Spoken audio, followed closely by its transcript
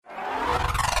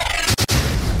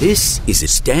This is a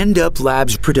Stand Up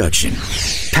Labs production,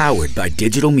 powered by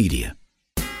digital media.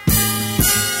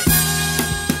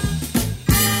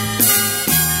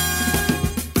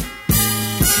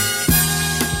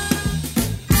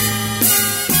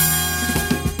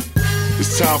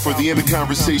 It's time for the End of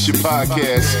Conversation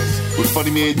podcast with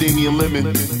funny man Damian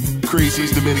Lemon,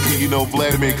 Crazy's Dominican,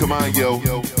 Vladimir Camayo,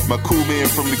 my cool man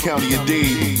from the county of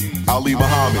Dade, Ali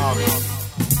Muhammad.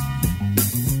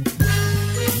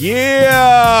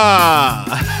 Yeah!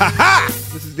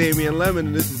 This is Damian Lemon,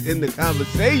 and this is In the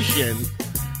Conversation.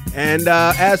 And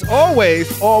as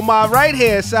always, on my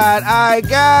right-hand side, I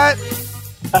got...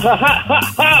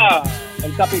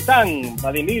 El Capitán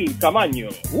Vladimir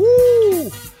Camayo. Woo!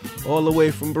 All the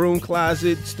way from Broom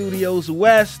Closet Studios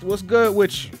West. What's good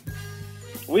with you?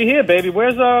 We here, baby.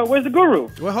 Where's the guru?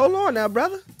 Well, hold on now,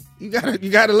 brother. You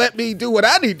gotta let me do what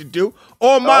I need to do.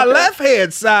 On my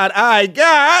left-hand side, I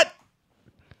got...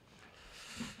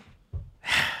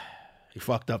 He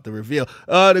fucked up the reveal.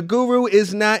 The guru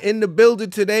is not in the building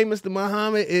today. Mr.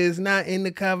 Muhammad is not in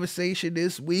the conversation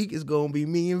this week. It's gonna be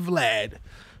me and Vlad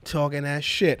talking that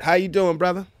shit. How you doing,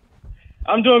 brother?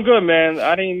 I'm doing good, man.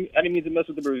 I didn't mean to mess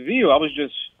with the reveal. I was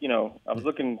just, I was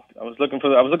looking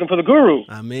for the guru.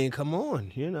 I mean, come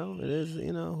on. It is,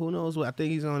 who knows what. I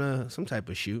think he's on some type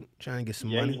of shoot, trying to get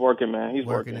some money. He's working, man. He's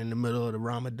working in the middle of the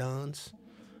Ramadans.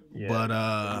 Yeah, but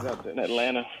he's out there in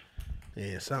Atlanta.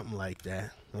 Yeah, something like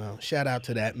that. Well, shout out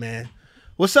to that, man.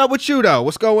 What's up with you, though?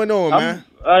 What's going on, man?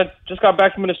 I just got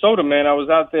back from Minnesota, man. I was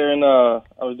out there and I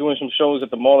was doing some shows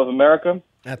at the Mall of America.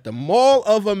 At the Mall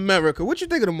of America. What you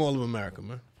think of the Mall of America,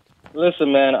 man?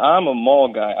 Listen, man, I'm a mall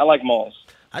guy. I like malls.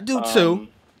 I do, too.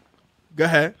 Go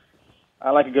ahead.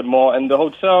 I like a good mall. And the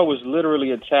hotel was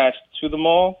literally attached to the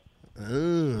mall.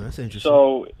 Oh, that's interesting.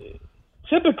 So,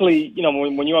 typically,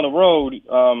 when you're on the road,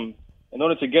 in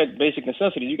order to get basic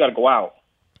necessities, you got to go out.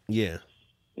 Yeah.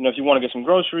 If you want to get some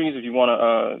groceries, if you want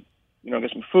to,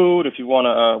 get some food, if you want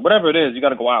to, whatever it is, you got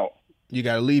to go out. You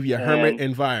got to leave your hermit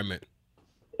environment.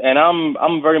 And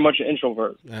I'm very much an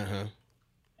introvert. Uh-huh.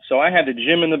 So I had the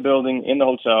gym in the building, in the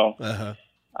hotel. Uh-huh.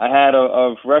 I had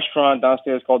a restaurant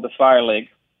downstairs called the Fire Lake.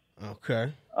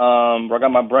 Okay. Where I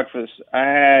got my breakfast.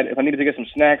 If I needed to get some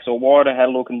snacks or water, I had a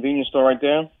little convenience store right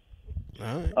there.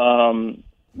 All right.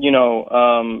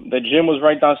 The gym was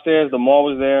right downstairs. The mall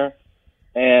was there.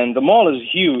 And the mall is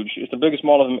huge. It's the biggest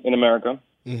mall in America.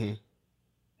 Mm-hmm.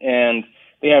 And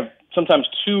they have sometimes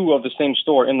two of the same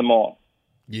store in the mall.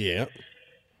 Yeah.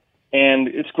 And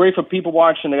it's great for people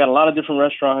watching. They got a lot of different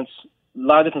restaurants, a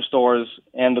lot of different stores.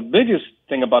 And the biggest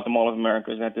thing about the Mall of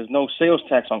America is that there's no sales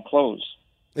tax on clothes.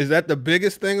 Is that the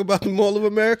biggest thing about the Mall of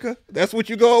America? That's what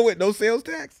you go with, no sales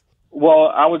tax? Well,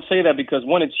 I would say that because,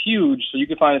 one, it's huge, so you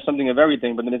can find something of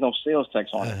everything, but then there's no sales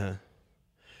tax on it.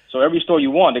 So every store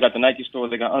you want, they got the Nike store,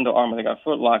 they got Under Armour, they got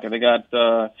Foot Locker, they got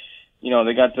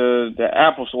they got the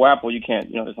Apple. So Apple, you can't,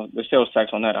 there's sales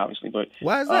tax on that, obviously. But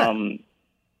why is that?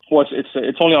 Well,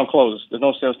 it's only on clothes. There's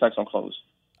no sales tax on clothes.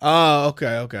 Oh, okay.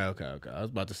 I was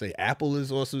about to say Apple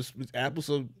is also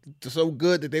so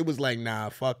good that they was like, nah,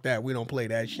 fuck that. We don't play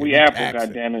that shit. We Apple,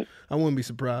 goddammit. I wouldn't be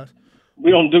surprised. We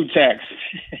don't do tax.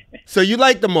 So you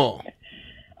like the mall?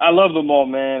 I love the mall,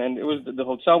 man. And it was the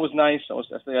hotel was nice. I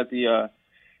stayed at the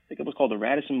I think it was called the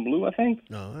Radisson Blu, I think.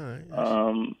 Oh, all right.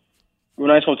 Real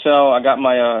nice hotel. I got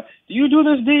my do you do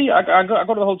this, D? I go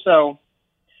to the hotel.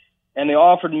 And they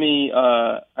offered me,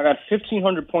 I got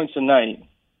 1,500 points a night.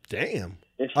 Damn.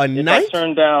 If night? I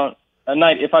turned down a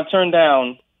night. If I turned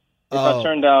down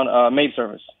maid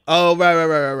service. Oh,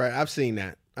 right. I've seen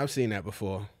that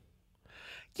before.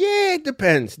 Yeah, it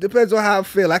depends. Depends on how I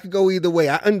feel. I could go either way.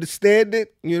 I understand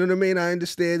it. You know what I mean? I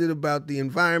understand it about the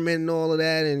environment and all of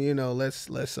that. And, let's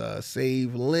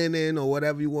save linen or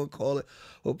whatever you want to call it.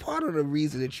 Well, part of the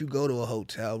reason that you go to a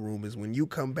hotel room is when you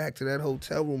come back to that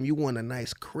hotel room, you want a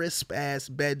nice crisp-ass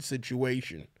bed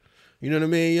situation. You know what I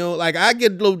mean? Like I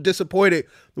get a little disappointed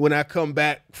when I come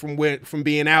back from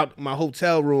being out my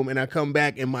hotel room and I come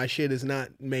back and my shit is not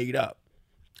made up.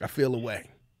 I feel away.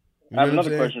 I have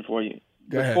another question for you.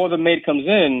 Before the maid comes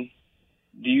in,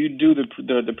 do you do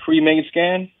the pre-made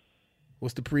scan?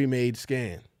 What's the pre-made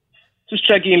scan? Just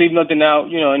check in, leave nothing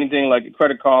out. Anything like a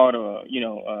credit card or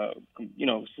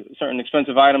certain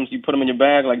expensive items. You put them in your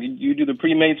bag. Like, do you do the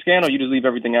pre-made scan or you just leave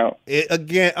everything out? For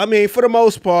the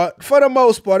most part,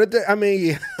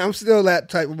 I'm still that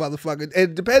type of motherfucker.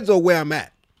 It depends on where I'm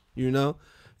at.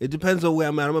 It depends on where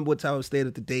I'm at. I remember one time I stayed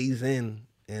at the Days Inn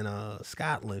in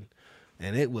Scotland,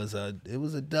 and it was a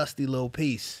dusty little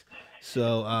piece.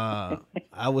 So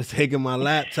I was taking my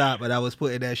laptop and I was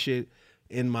putting that shit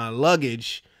in my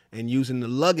luggage and using the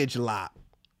luggage lock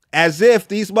As if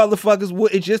these motherfuckers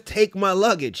wouldn't just take my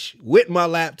luggage with my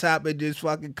laptop and just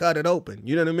fucking cut it open.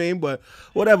 You know what I mean? But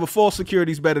whatever, full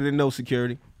security is better than no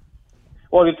security.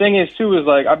 Well, the thing is, too, is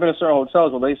like I've been in certain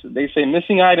hotels where they say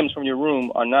missing items from your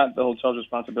room are not the hotel's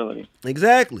responsibility.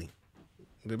 Exactly.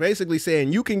 They're basically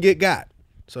saying you can get got,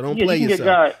 so don't play you can yourself.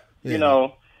 Get got, Yeah. you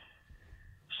know.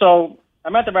 So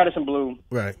I'm at the Radisson Blu,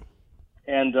 Right.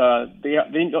 and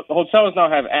the hotels now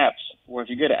have apps where if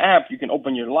you get an app, you can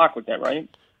open your lock with that, right?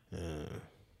 I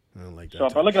don't like that. So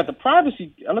if I look at the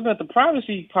privacy,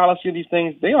 policy of these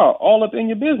things, they are all up in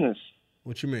your business.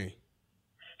 What you mean?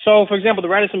 So, for example, the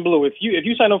Radisson Blu, if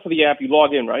you sign up for the app, you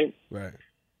log in, right? Right.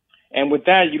 And with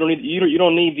that, you don't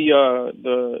need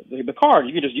the card.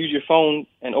 You can just use your phone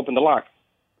and open the lock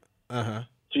Uh-huh.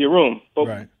 to your room. But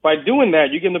Right. by doing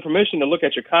that, you give them the permission to look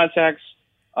at your contacts,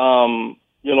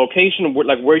 your location,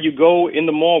 like where you go in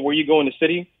the mall, where you go in the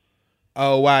city.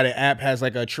 Oh, wow, the app has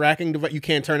like a tracking device. You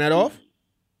can't turn that off?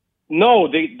 No,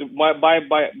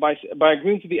 by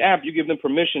agreeing to the app, you give them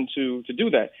permission to do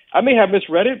that. I may have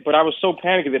misread it, but I was so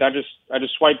panicked that I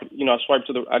just swiped, I swiped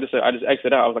to I just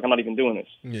exited out. I was like, I'm not even doing this.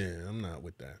 Yeah, I'm not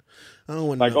with that. I don't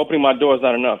want Like opening my door is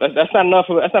not enough. That's not enough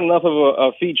of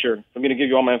a feature for me to give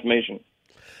you all my information.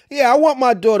 Yeah, I want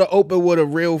my door to open with a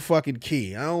real fucking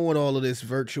key. I don't want all of this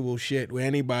virtual shit where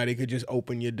anybody could just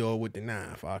open your door with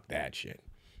the fuck that shit.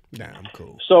 Nah, I'm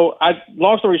cool. So,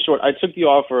 long story short, I took the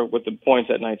offer with the points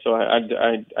at night, so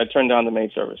I turned down the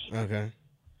maid service. Okay.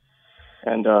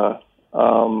 And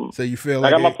so you feel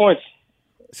like I got my points.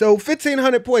 So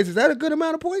 1,500 points, is that a good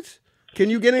amount of points? Can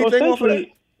you get anything off of that?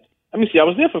 Let me see. I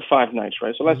was there for 5 nights,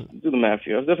 right? So let's do the math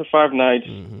here. I was there for 5 nights.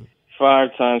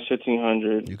 5 times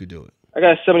 1,500. You could do it. I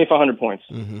got 7,500 points.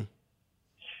 Mm-hmm.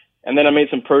 And then I made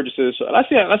some purchases. So let's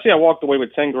say I walked away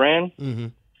with 10 grand. Mm-hmm.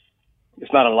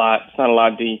 It's not a lot. It's not a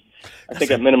lot, D. I think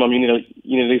at minimum you need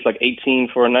at least like 18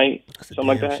 for a night, something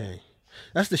like that. Shame.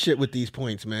 That's the shit with these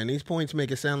points, man. These points make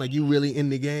it sound like you really in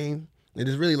the game. It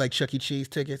is really like Chuck E. Cheese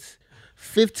tickets.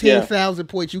 15,000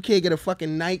 points. You can't get a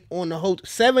fucking night on the hotel.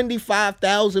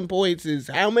 75,000 points is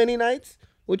how many nights?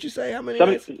 What'd you say? How many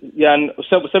nights? Yeah,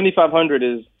 7,500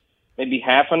 is maybe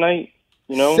half a night.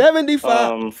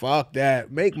 75. Fuck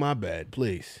that. Make my bed,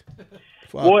 please.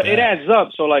 Fuck it adds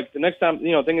up. So, like, the next time,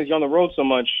 thing is you're on the road so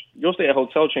much, you'll stay at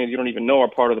hotel chains you don't even know are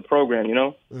part of the program,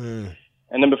 And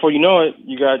then before you know it,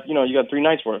 you got 3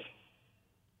 nights worth.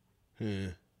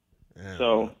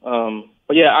 So,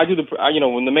 but yeah, I do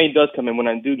when the maid does come in, when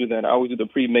I do that, I always do the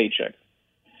pre-maid check.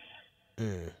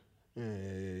 Yeah,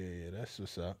 that's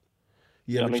what's up.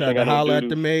 You ever try to holler at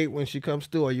the maid when she comes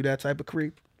through? Are you that type of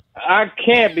creep? I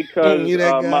can't because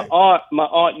my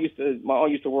aunt used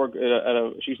to work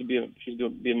she used to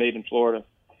be a maid in Florida.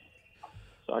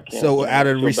 So I can't. So out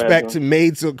of respect to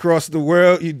maids across the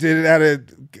world, you did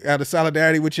it out of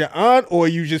solidarity with your aunt, or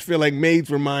you just feel like maids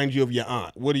remind you of your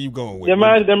aunt? What are you going with? They're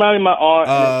reminding me of my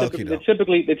aunt. They're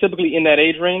typically in that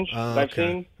age range that I've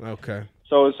seen. Okay.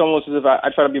 So it's almost as if I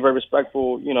try to be very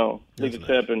respectful, leave the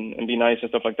tip and be nice and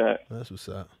stuff like that. That's what's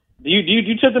up. Do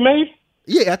you tip the maid?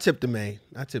 Yeah, I tip the maid.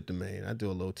 I do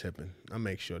a little tipping. I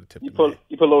make sure to tip. You put a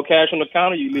little cash on the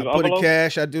counter. You leave an envelope. I put the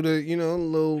cash. I do the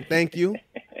little thank you.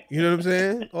 You know what I'm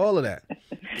saying? All of that.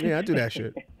 Yeah, I do that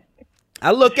shit.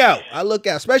 I look out.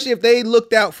 Especially if they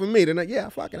looked out for me. Then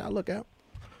fuck it, I look out.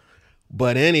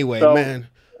 But anyway, man,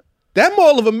 that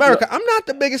Mall of America. I'm not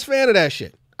the biggest fan of that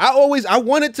shit. I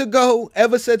wanted to go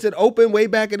ever since it opened way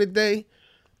back in the day,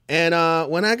 and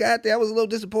when I got there, I was a little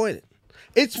disappointed.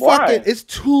 It's it's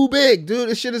too big, dude.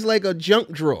 This shit is like a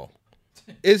junk drawer.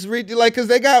 It's because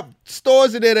they got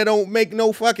stores in there that don't make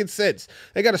no fucking sense.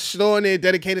 They got a store in there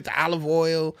dedicated to olive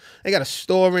oil. They got a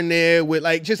store in there with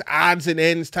like just odds and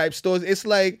ends type stores. It's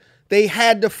like they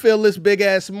had to fill this big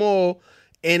ass mall,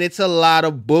 and it's a lot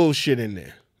of bullshit in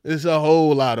there. There's a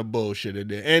whole lot of bullshit in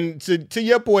there. And to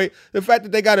your point, the fact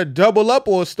that they got to double up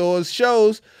on stores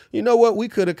shows, you know what, we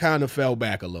could have kind of fell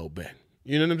back a little bit.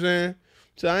 You know what I'm saying?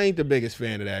 So I ain't the biggest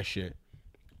fan of that shit.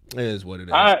 It is what it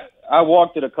is. I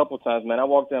walked it a couple times, man. I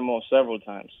walked that mall several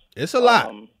times. It's a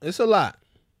lot. It's a lot.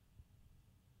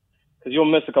 Because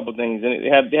you'll miss a couple things.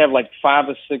 And they have like 5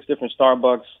 or 6 different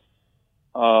Starbucks.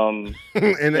 And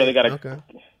they got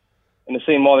in the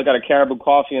same mall. They got a Caribou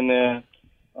Coffee in there.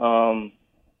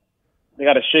 They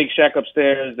got a Shake Shack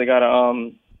upstairs. They got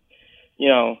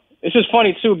it's just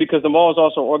funny too because the mall is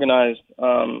also organized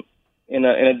in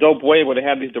a dope way where they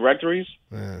have these directories.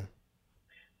 Yeah.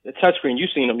 The touchscreen,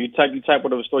 you've seen them. You type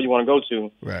whatever store you want to go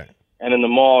to. Right. And then the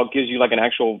mall gives you like an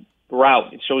actual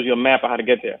route. It shows you a map of how to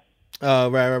get there.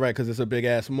 Right. Because it's a big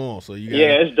ass mall. So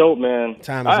it's dope, man.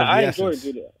 Time is of the essence. I enjoy it,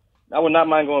 dude. I would not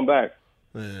mind going back.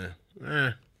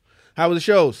 Yeah. How were the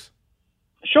shows?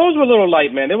 Shows were a little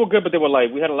light, man. They were good, but they were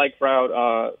light. We had a light crowd.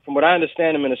 From what I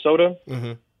understand in Minnesota,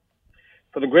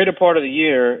 for the greater part of the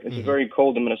year, it's very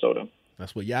cold in Minnesota.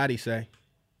 That's what Yachty say.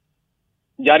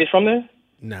 Yachty's from there?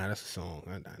 Nah, that's a song.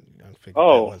 I figured that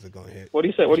wasn't going to hit. What do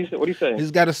you say? What do you say?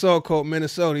 He's got a song called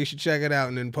Minnesota. You should check it out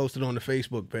and then post it on the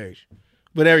Facebook page.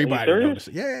 But everybody knows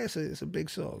it. Yeah, it's a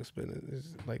big song. It's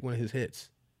like one of his hits.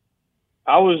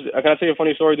 Can I tell you a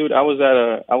funny story, dude? I was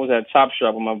at Top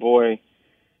Shop with my boy.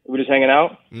 We were just hanging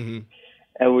out, and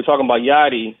we were talking about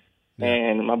Yachty. Yeah.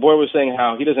 And my boy was saying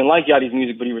how he doesn't like Yachty's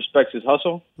music, but he respects his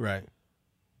hustle. Right.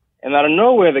 And out of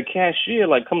nowhere, the cashier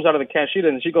comes out of the cashier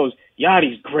and she goes,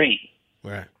 "Yachty's great."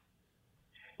 Right.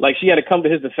 Like she had to come to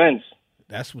his defense.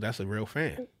 That's a real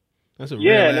fan. That's a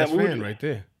real ass fan right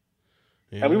there.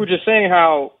 Yeah. And we were just saying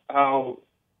how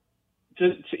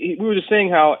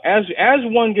as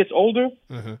one gets older,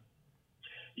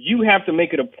 you have to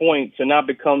make it a point to not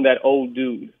become that old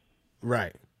dude.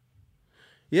 Right.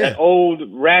 Yeah. That old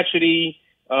ratchety.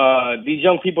 These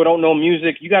young people don't know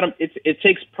music. It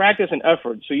takes practice and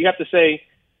effort. So you have to say,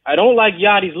 I don't like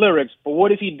Yachty's lyrics, but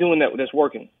what is he doing that's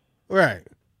working? Right.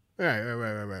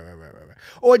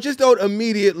 Or just don't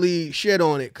immediately shit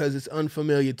on it because it's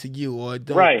unfamiliar to you, or it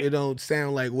don't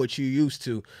sound like what you used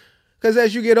to. Because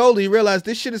as you get older, you realize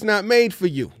this shit is not made for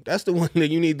you. That's the one that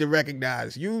you need to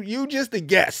recognize. You just a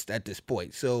guest at this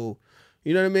point. So,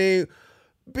 you know what I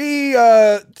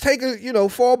mean?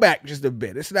 Fall back just a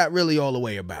bit. It's not really all the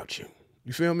way about you.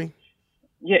 You feel me?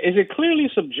 Yeah. Is it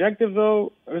clearly subjective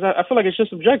though? Because I feel like it's just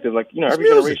subjective. Like, every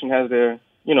generation has their,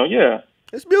 yeah.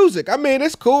 It's music. I mean,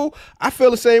 it's cool. I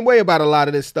feel the same way about a lot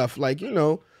of this stuff. Like,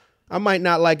 I might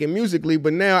not like it musically,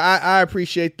 but now I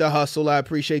appreciate the hustle. I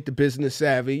appreciate the business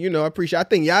savvy. I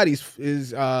think Yachty's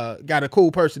is got a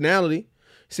cool personality.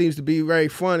 Seems to be very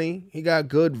funny. He got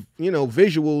good,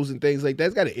 visuals and things like that.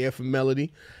 He's got an ear for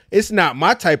melody. It's not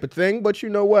my type of thing, but you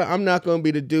know what? I'm not going to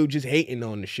be the dude just hating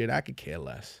on the shit. I could care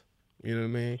less. You know what I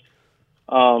mean?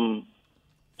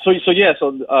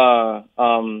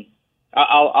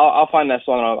 I'll find that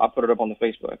song and I'll put it up on the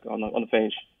Facebook on the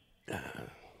page.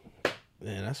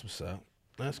 Man, that's what's up.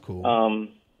 That's cool.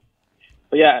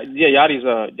 But Yachty's.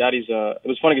 It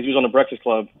was funny because he was on the Breakfast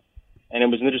Club, and it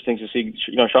was interesting to see.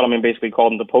 Charlamagne basically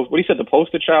called him the post. What he said, the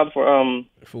poster child for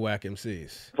Whack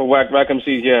MCs. For Whack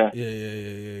MCs, yeah.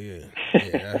 Yeah.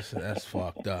 Yeah, that's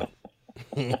fucked up.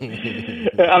 I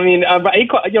mean,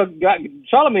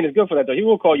 Charlamagne is good for that though. He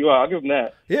will call you out. I'll give him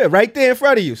that. Yeah, right there in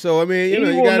front of you. So I mean, he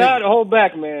will not hold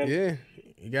back, man. Yeah,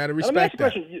 you gotta respect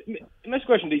that. Next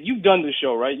question: you've done the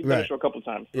show, right? You've done the show a couple of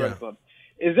times. Yeah. Club.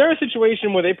 Is there a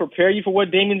situation where they prepare you for what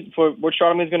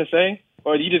Charlamagne's going to say,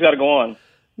 or you just got to go on?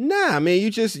 Nah, I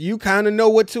mean, you kind of know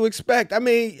what to expect. I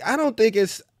mean, I don't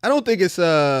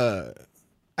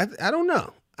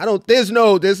know. There's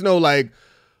no like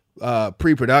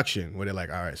pre-production where they're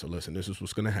like, all right, so listen, this is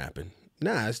what's going to happen.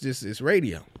 Nah, it's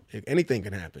radio. Anything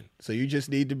can happen. So you just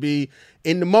need to be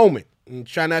in the moment and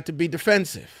try not to be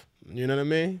defensive. You know what I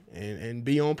mean? And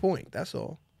be on point. That's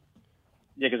all.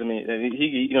 Yeah, because I mean,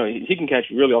 he can catch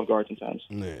you really off guard sometimes.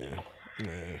 Yeah.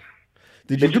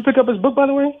 Did you pick up his book, by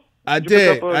the way? I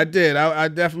did. I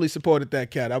definitely supported that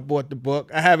cat. I bought the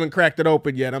book. I haven't cracked it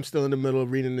open yet. I'm still in the middle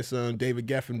of reading this David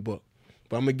Geffen book,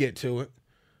 but I'm gonna get to it.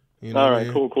 All right,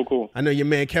 cool. I know your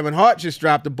man Kevin Hart just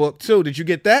dropped a book too. Did you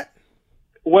get that?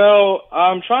 Well,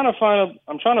 I'm trying to find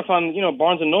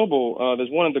Barnes and Noble.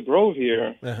 There's one in the Grove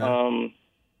here.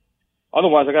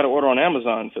 Otherwise, I got to order on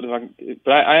Amazon.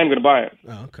 But I am going to buy it.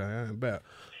 Oh, okay, I bet.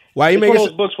 Why you making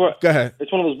those books where? Go ahead.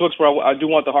 It's one of those books where I do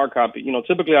want the hard copy.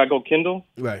 Typically I go Kindle.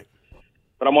 Right.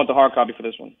 But I want the hard copy for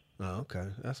this one. Oh, okay.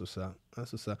 That's what's up.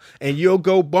 And you'll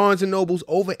go Barnes and Nobles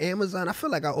over Amazon? I feel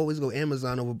like I always go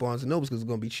Amazon over Barnes and Nobles because it's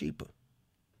going to be cheaper.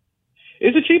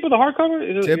 Is it cheaper, the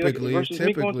hardcover?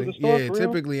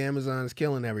 Typically Amazon is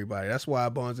killing everybody. That's why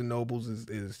Barnes and Nobles is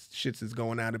shits is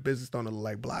going out of business, starting to look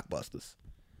like Blockbusters.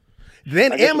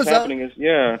 Then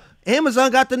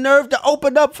Amazon got the nerve to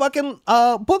open up fucking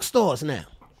bookstores now.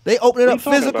 They opening up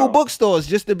physical bookstores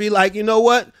just to be like, you know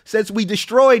what? Since we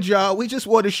destroyed y'all, we just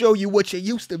want to show you what you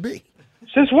used to be.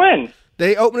 Since when?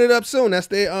 They open it up soon. That's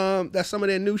that's some of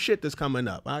their new shit that's coming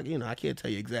up. I can't tell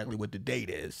you exactly what the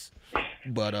date is,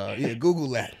 but Google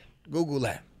that.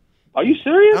 Are you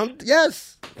serious?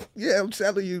 Yes. Yeah, I'm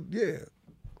telling you. Yeah.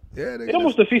 It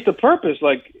almost defeats the purpose.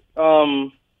 Like,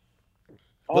 oh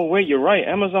wait, you're right.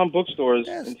 Amazon bookstores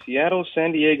in Seattle,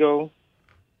 San Diego.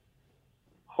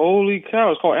 Holy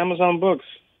cow! It's called Amazon Books.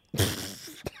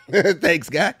 Thanks,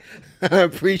 guy. I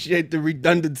appreciate the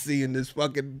redundancy in this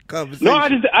fucking conversation. No,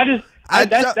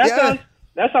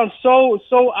 that sounds so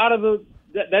out of the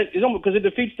that is almost because it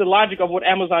defeats the logic of what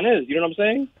Amazon is. You know what I'm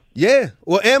saying? Yeah.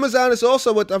 Well, Amazon is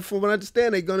also from what I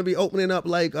understand, they're going to be opening up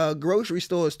like grocery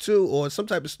stores too, or some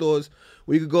type of stores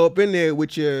where you could go up in there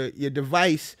with your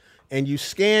device and you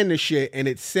scan the shit and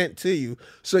it's sent to you.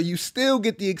 So you still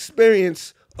get the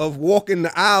experience of walking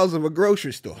the aisles of a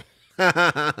grocery store.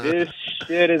 This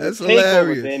shit is That's a takeover,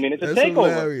 hilarious. Damien. It's a That's takeover.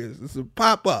 Hilarious. It's a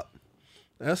pop-up.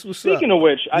 That's what's Speaking up. of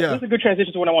which, Yeah. this is a good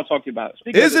transition to what I want to talk to you about.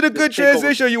 Is it a good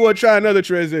transition or you want to try another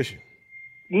transition?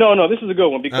 No, this is a good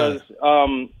one because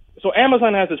so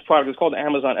Amazon has this product. It's called the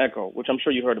Amazon Echo, which I'm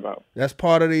sure you heard about. That's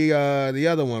part of the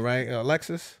other one, right?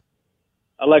 Alexa,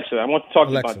 I want to talk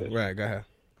to you about this. Right, go ahead.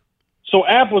 So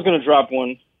Apple's going to drop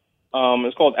one.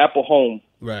 It's called Apple Home.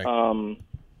 Right.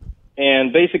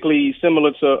 And basically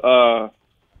similar to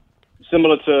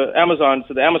Amazon,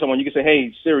 to the Amazon one, you can say,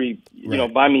 "Hey Siri, you know,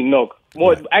 buy me milk."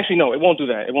 Well, actually, no, it won't do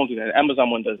that. The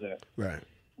Amazon one does that. Right.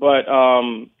 But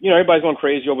you know, everybody's going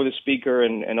crazy over the speaker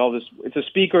and all this. It's a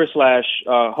speaker /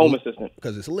 home assistant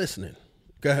Because it's listening.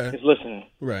 Go ahead. It's listening.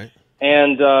 Right.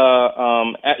 And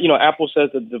you know, Apple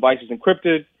says the device is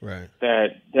encrypted. Right.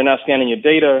 That they're not scanning your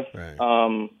data. Right.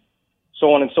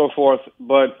 So on and so forth.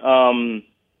 But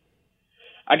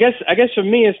I guess for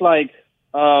me, it's like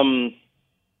I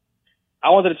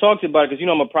wanted to talk to you about it because you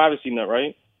know I'm a privacy nut,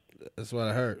 right? That's what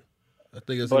I heard. I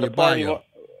think it's But in your bio.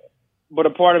 But a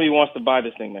part of me wants to buy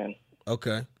this thing, man.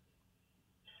 Okay.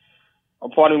 A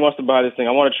part of me wants to buy this thing.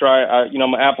 I want to try. You know,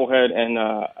 I'm an Apple head, and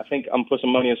I think I'm putting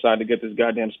some money aside to get this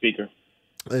goddamn speaker.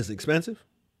 It's expensive?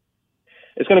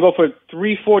 It's gonna go for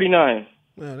 $349.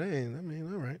 Well, that ain't. I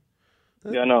mean, all right.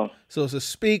 Yeah, I know. So it's a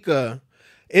speaker.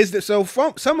 So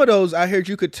from some of those, I heard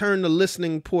you could turn the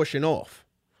listening portion off,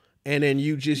 and then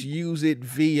you just use it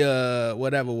via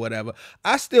whatever.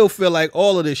 I still feel like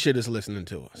all of this shit is listening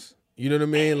to us. You know what I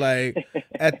mean? Like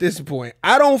at this point,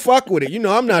 I don't fuck with it. You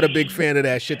know, I'm not a big fan of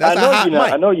that shit. That's a hot mic.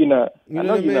 I know you're not. You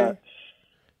know what I mean?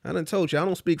 I done told you I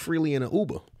don't speak freely in an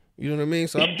Uber. You know what I mean?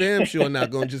 So I'm damn sure not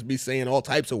gonna just be saying all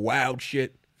types of wild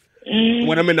shit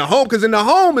when I'm in the home, because in the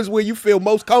home is where you feel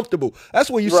most comfortable. That's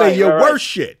where you say your worst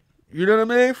shit. You know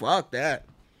what I mean? Fuck that.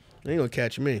 They ain't gonna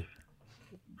catch me.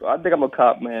 I think I'm a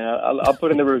cop, man. I'll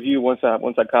put in the review once I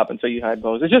cop and tell you how it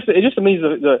goes. It just to me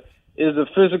is the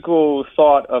physical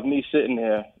thought of me sitting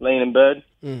there, laying in bed,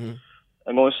 and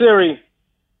going, Siri,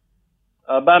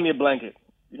 buy me a blanket.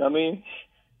 You know what I mean?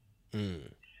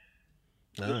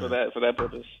 Just for that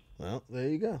purpose. Well, there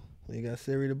you go. You got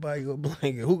Siri to buy you a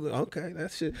blanket. Okay,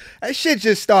 that shit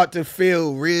just start to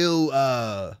feel real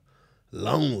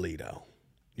lonely though.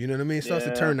 You know what I mean? It starts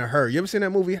to turn to Her. You ever seen that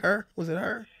movie Her? Was it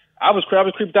Her? I was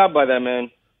creeped out by that,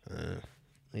 man.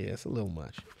 Yeah, it's a little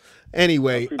much.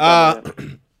 Anyway,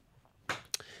 there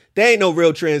ain't no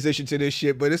real transition to this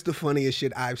shit, but it's the funniest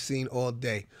shit I've seen all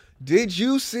day. Did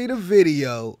you see the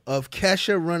video of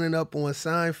Kesha running up on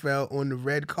Seinfeld on the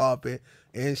red carpet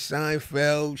and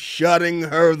Seinfeld shutting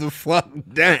her the fuck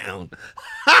down?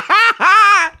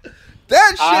 That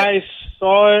shit. I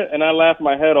saw it and I laughed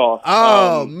my head off.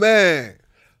 Oh, man.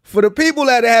 For the people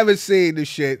that haven't seen the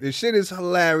shit is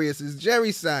hilarious. It's Jerry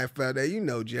Seinfeld. Now, you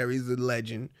know Jerry's a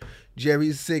legend.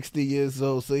 Jerry's 60 years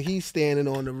old, so he's standing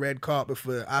on the red carpet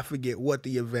for, I forget what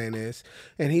the event is,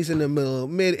 and he's in the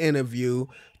mid-interview.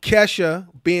 Kesha,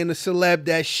 being the celeb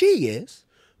that she is,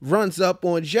 runs up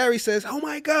on Jerry, says, "Oh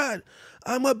my God,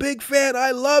 I'm a big fan.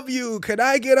 I love you. Can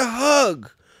I get a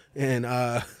hug?" And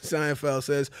Seinfeld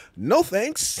says, "No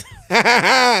thanks."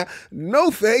 No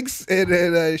thanks. And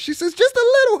then she says, "Just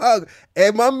a little hug."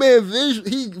 And my man,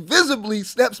 he visibly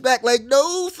steps back like,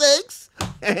 "No thanks."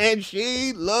 And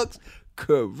she looks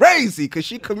crazy because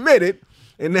she committed.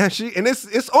 And now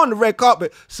it's on the red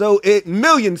carpet. So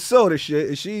millions saw the shit.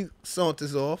 And she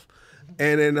saunters off.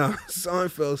 And then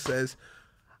Seinfeld says,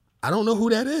 "I don't know who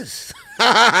that is."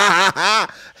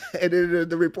 And then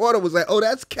the reporter was like, "Oh,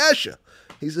 that's Kesha."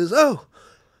 He says, "Oh,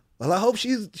 well, I hope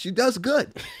she does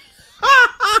good."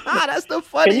 That's the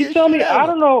funniest. Can you tell me? Ever. I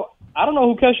don't know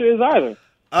who Kesha is either.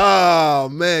 Oh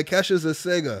man, Kesha's a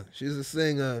singer. She's a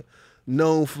singer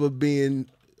known for being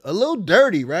a little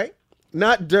dirty, right?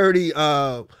 Not dirty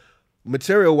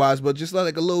material wise, but just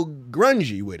like a little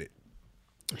grungy with it.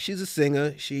 She's a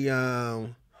singer. She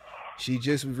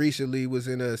just recently was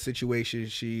in a situation.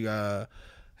 She had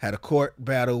a court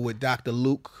battle with Dr.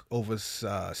 Luke over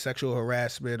sexual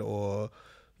harassment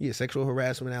sexual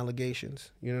harassment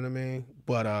allegations. You know what I mean?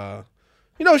 But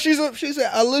you know, she's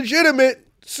a legitimate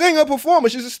singer performer.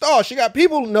 She's a star. She got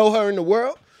people who know her in the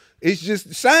world. It's just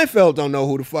Seinfeld don't know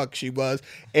who the fuck she was,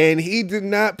 and he did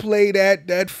not play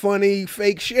that funny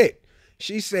fake shit.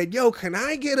 She said, "Yo, can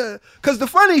I get a?" Because the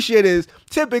funny shit is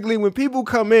typically when people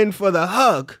come in for the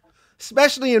hug,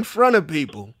 especially in front of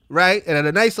people, right? And at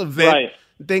a nice event, Right.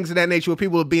 things of that nature where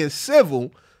people are being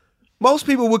civil, most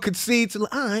people would concede to,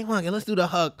 all right, well, let's do the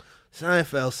hug.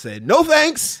 Seinfeld said, no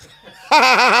thanks.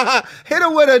 hit her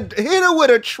with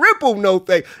a triple no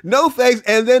thanks,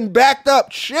 and then backed up.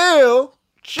 Chill.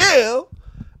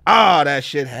 Oh, that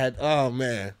shit had, oh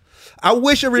man. I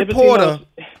wish a reporter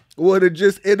would have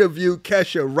just interviewed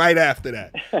Kesha right after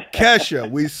that. Kesha,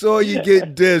 we saw you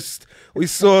get dissed. We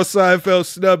saw Seinfeld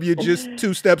snub you just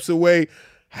 2 steps away.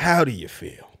 How do you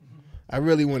feel? I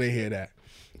really want to hear that.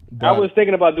 But, I was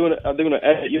thinking about doing an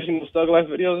edit. You seen the Thug Life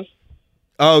videos?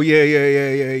 oh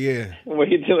yeah. Where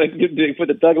he put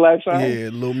the Thug Life sign? Yeah,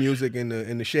 little music and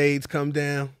the shades come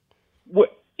down.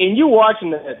 And you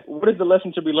watching that, what is the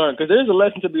lesson to be learned? Because there is a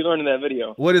lesson to be learned in that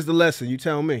video. What is the lesson? You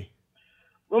tell me.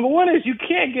 Number one is you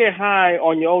can't get high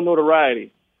on your own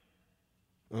notoriety.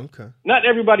 Okay. Not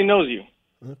everybody knows you.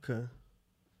 Okay.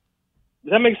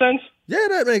 Does that make sense? Yeah,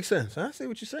 that makes sense. I see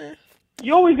what you're saying.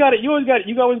 You always got to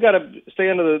stay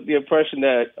under the impression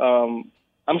that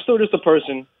I'm still just a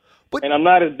person, and I'm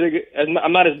not as big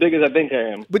as I think I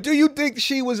am. But do you think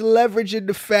she was leveraging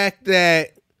the fact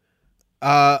that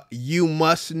you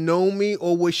must know me,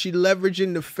 or was she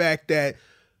leveraging the fact that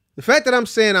I'm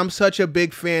saying I'm such a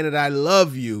big fan that I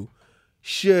love you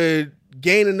should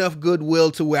gain enough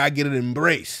goodwill to where I get an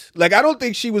embrace? Like, I don't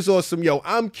think she was on some, yo,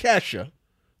 I'm Kesha.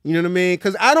 You know what I mean?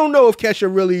 Because I don't know if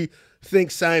Kesha really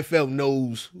thinks Seinfeld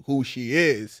knows who she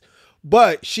is.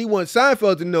 But she wants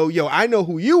Seinfeld to know, yo, I know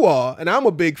who you are, and I'm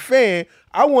a big fan.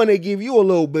 I want to give you a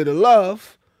little bit of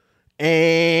love,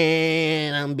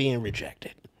 and I'm being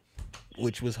rejected,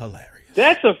 which was hilarious.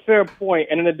 That's a fair point.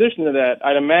 And in addition to that,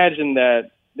 I'd imagine that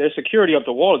there's security up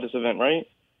the wall at this event, right?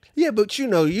 Yeah, but you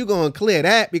know, you're going to clear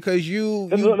that because you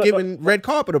giving red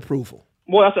carpet approval.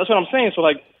 Well, that's what I'm saying. So,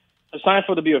 like, for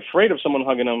Seinfeld to be afraid of someone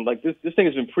hugging him, like, this thing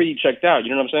has been pre-checked out.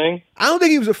 You know what I'm saying? I don't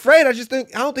think he was afraid. I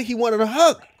don't think he wanted a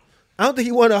hug.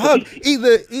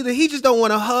 Either he just don't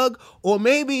want a hug, or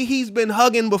maybe he's been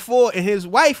hugging before and his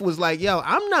wife was like, yo,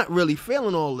 I'm not really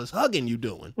feeling all this hugging you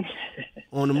doing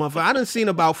on the motherfucker. I done seen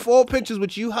about 4 pictures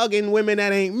with you hugging women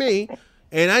that ain't me,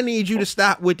 and I need you to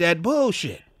stop with that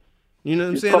bullshit. You know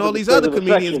what I'm saying? All these other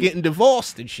comedians getting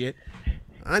divorced and shit.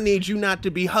 I need you not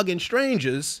to be hugging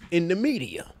strangers in the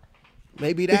media.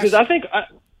 Maybe that's... Because I think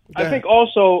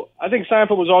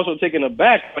Seinfeld was also taken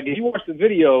aback. Like, if you watch the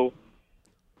video...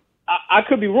 I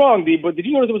could be wrong, D, but did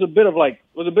you notice there was a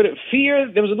bit of fear?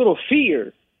 There was a little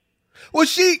fear. Well,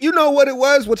 you know what it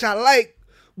was, which I like,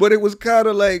 but it was kind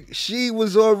of like she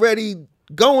was already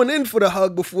going in for the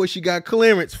hug before she got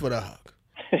clearance for the hug.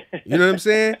 You know what I'm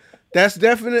saying? That's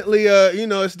definitely,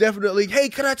 it's definitely, hey,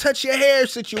 can I touch your hair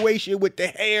situation with the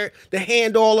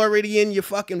hand all already in your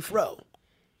fucking fro.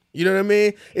 You know what I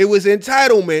mean? It was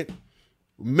entitlement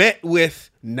met with,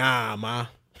 nah, ma,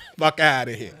 fuck out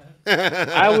of here.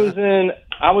 I was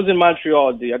in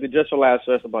Montreal, D. I did Just for Last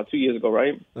Fest about 2 years ago,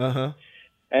 right? Uh-huh.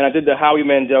 And I did the Howie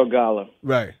Mandel Gala.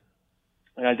 Right.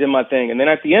 And I did my thing. And then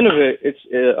at the end of it, it's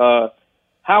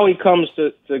Howie comes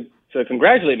to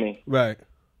congratulate me. Right.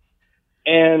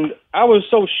 And I was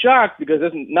so shocked because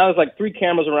there's like 3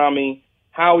 cameras around me.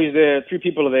 Howie's there, 3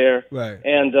 people are there. Right.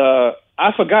 And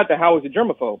I forgot that Howie's a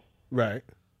germaphobe. Right.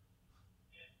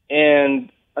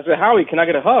 And I said, Howie, can I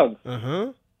get a hug?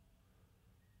 Uh-huh.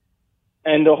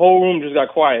 And the whole room just got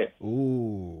quiet.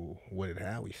 Ooh, what did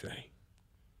Howie say?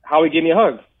 Howie gave me a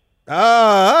hug.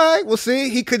 All right. Well, see,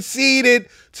 he conceded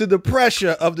to the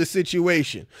pressure of the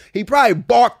situation. He probably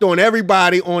barked on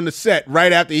everybody on the set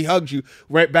right after he hugged you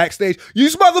right backstage. You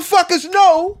motherfuckers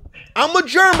know I'm a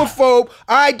germaphobe.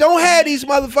 I don't have these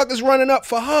motherfuckers running up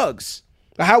for hugs.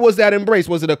 How was that embrace?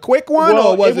 Was it a quick one,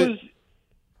 or was it?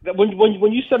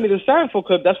 When you sent me the Seinfeld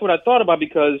clip, that's what I thought about,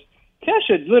 because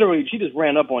Kesha literally, she just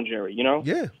ran up on Jerry, you know?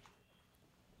 Yeah.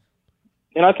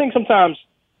 And I think sometimes,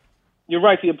 you're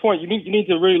right to your point, you need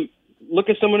to really look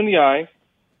at someone in the eye,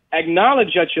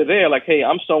 acknowledge that you're there, like, hey,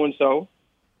 I'm so-and-so.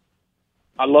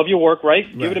 I love your work, right?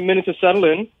 Give it a minute to settle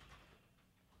in.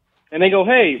 And they go,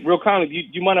 hey, real kindly, do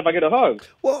you mind if I get a hug?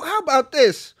 Well, how about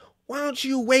this? Why don't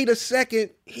you wait a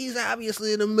second? He's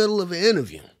obviously in the middle of an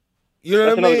interview. You know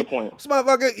what I mean? That's another point. This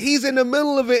motherfucker, he's in the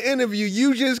middle of an interview.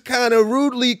 You just kind of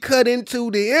rudely cut into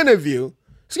the interview.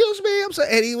 Excuse me, I'm sorry.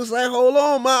 And he was like, hold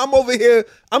on, ma, I'm over here.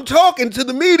 I'm talking to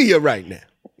the media right now.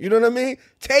 You know what I mean?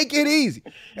 Take it easy.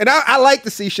 And I like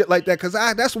to see shit like that because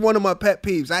that's one of my pet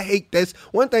peeves. I hate this.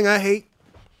 One thing I hate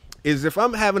is if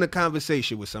I'm having a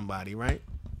conversation with somebody, right?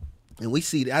 And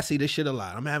I see this shit a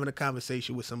lot. I'm having a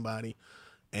conversation with somebody,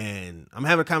 and I'm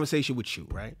having a conversation with you,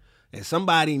 right? And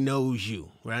somebody knows you,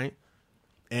 right?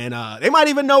 And they might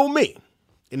even know me.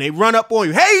 And they run up on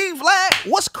you. Hey, Vlad,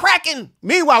 What's cracking?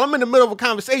 Meanwhile, I'm in the middle of a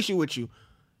conversation with you.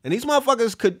 And these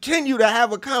motherfuckers continue to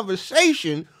have a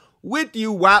conversation with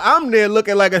you while I'm there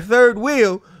looking like a third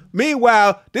wheel.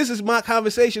 Meanwhile, this is my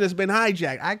conversation that's been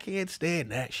hijacked. I can't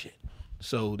stand that shit.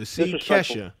 So to see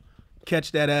Kesha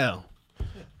catch that L,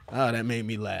 oh, that made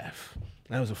me laugh.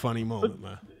 That was a funny moment,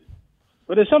 man.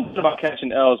 But there's something about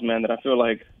catching L's, man, that I feel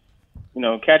like,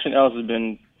 catching L's has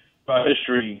been throughout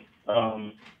history.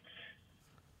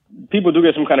 People do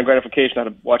get some kind of gratification out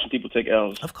of watching people take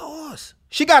L's. Of course.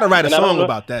 She got to write a song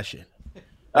about that shit.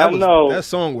 That's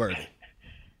song worthy.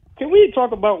 Can we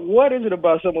talk about what is it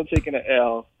about someone taking an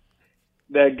L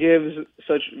that gives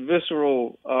such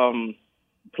visceral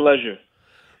pleasure?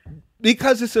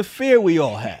 Because it's a fear we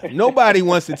all have. Nobody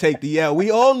wants to take the L.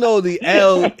 We all know the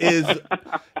L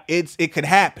it could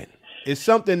happen. It's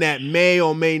something that may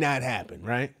or may not happen,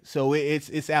 right? So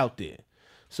it's out there.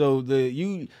 So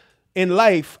in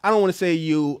life, I don't want to say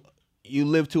you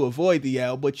live to avoid the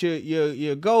L, but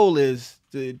your goal is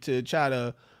to try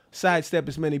to sidestep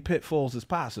as many pitfalls as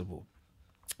possible.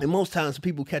 And most times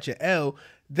people catch an L,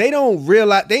 they don't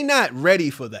realize they're not ready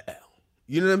for the L.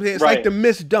 You know what I'm saying? It's like the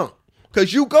missed dunk.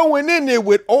 Because you going in there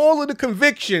with all of the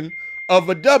conviction of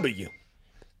a W.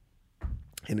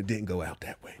 And it didn't go out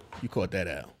that way. You caught that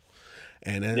L.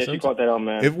 And yes, you caught that L,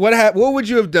 man. What would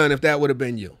you have done if that would have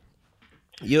been you?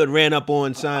 You had ran up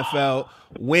on Seinfeld,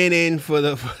 went in for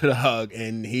the hug,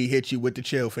 and he hit you with the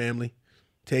chill, family.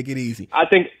 Take it easy. I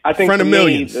think in front of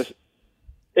millions.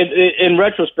 In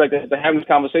retrospect, to have this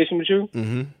conversation with you,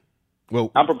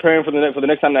 well, I'm preparing for the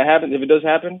next time that happens. If it does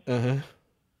happen,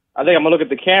 I think I'm gonna look at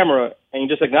the camera and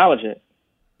just acknowledge it.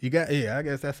 I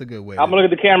guess that's a good way. I'm gonna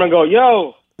look at the camera and go,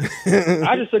 "Yo,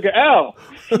 I just took an L."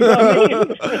 You know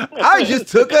what I mean? I just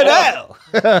took an L.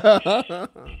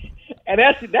 And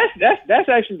that's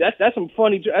some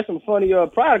funny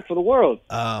product for the world.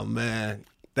 Oh man,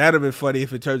 that'd have been funny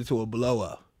if it turned into a blow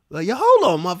up. Like, yo, hold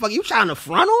on, motherfucker, you trying to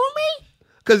front on me?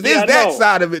 Because there's that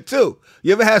side of it too.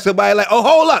 You ever had somebody like, oh,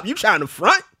 hold up, you trying to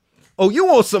front? Oh, you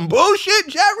want some bullshit,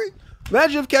 Jerry?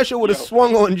 Imagine if Kesha would have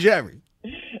swung on Jerry.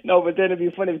 No, but then it'd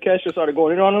be funny if Kesha started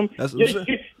going in on him. That's what I'm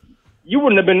saying. You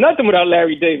wouldn't have been nothing without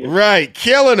Larry David. Right,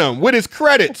 killing him with his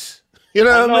credits. You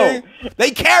know what I mean?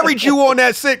 They carried you on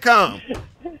that sitcom.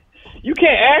 You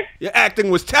can't act. Your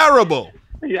acting was terrible.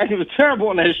 Your acting was terrible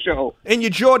on that show. And your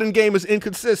Jordan game is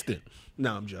inconsistent.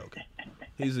 No, I'm joking.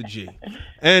 He's a G.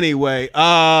 Anyway,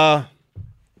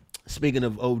 speaking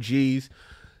of OGs,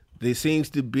 there seems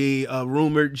to be a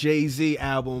rumored Jay-Z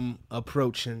album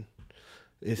approaching.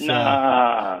 There's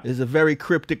a very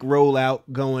cryptic rollout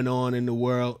going on in the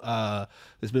world.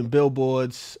 There's been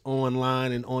billboards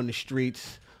online and on the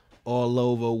streets all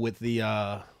over with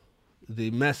the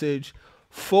message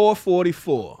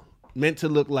 444, meant to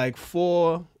look like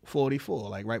 444,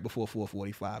 like right before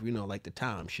 445. You know, like the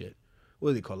time shit. What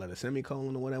do they call that? A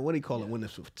semicolon or whatever? What do you call it when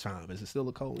it's time? Is it still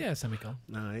a colon? Yeah, semicolon.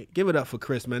 All right. Give it up for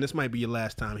Chris, man. This might be your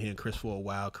last time hearing Chris for a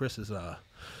while. Chris is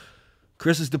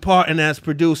departing as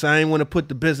producer. I ain't want to put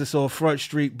the business on Front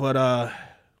Street, but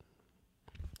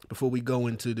before we go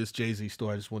into this Jay-Z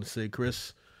story, I just want to say,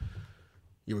 Chris,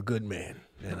 you're a good man.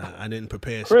 And I didn't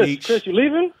prepare a speech. Chris, you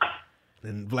leaving?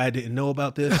 And Vlad didn't know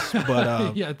about this,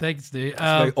 but yeah, thanks, dude. It's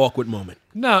a very awkward moment.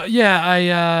 No,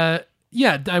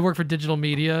 I work for digital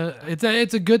media. It's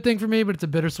a good thing for me, but it's a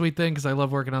bittersweet thing because I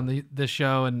love working on this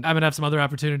show, and I'm gonna have some other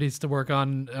opportunities to work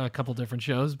on a couple different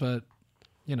shows. But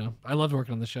I loved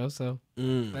working on the show, so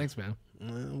thanks, man.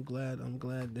 I'm glad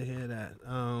to hear that.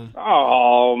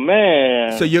 Oh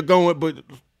man! So you're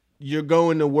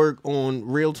going to work on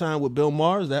Real Time with Bill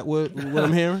Maher? Is that what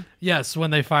I'm hearing? Yes, when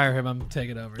they fire him, I'm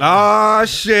taking over. Ah,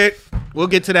 shit. We'll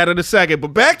get to that in a second. But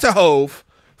back to Hove,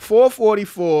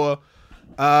 444.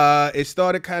 It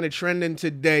started kind of trending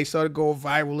today, started going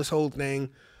viral, this whole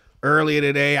thing earlier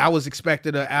today. I was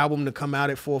expecting an album to come out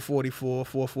at 444,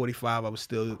 445. I was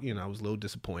still, I was a little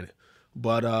disappointed.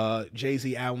 But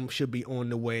Jay-Z album should be on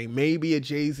the way. Maybe a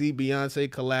Jay-Z Beyonce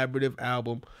collaborative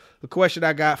album. The question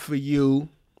I got for you,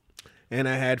 and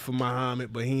I had for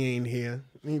Muhammad, but he ain't here.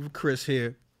 Even Chris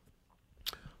here.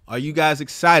 Are you guys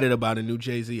excited about a new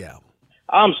Jay-Z album?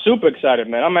 I'm super excited,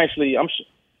 man. You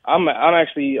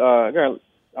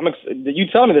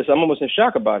telling me this, I'm almost in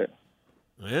shock about it.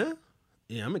 Yeah?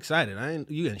 Yeah, I'm excited.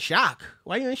 You in shock?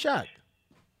 Why you in shock?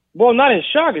 Well, not in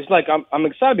shock. It's like I'm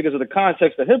excited because of the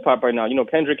context of hip hop right now.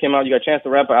 Kendrick came out, you got Chance the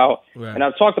Rapper out, right. And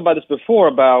I've talked about this before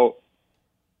about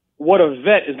what a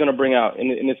vet is going to bring out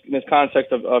in this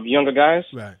context of younger guys.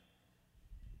 Right.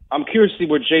 I'm curious to see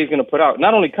what Jay's going to put out,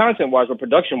 not only content wise but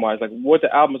production wise, like what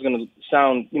the album is going to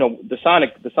sound. The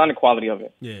sonic quality of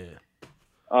it. Yeah.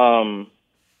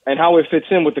 and how it fits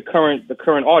in with the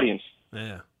current audience.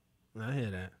 Yeah, I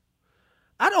hear that.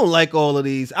 I don't like all of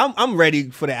these. I'm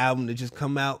ready for the album to just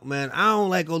come out, man. I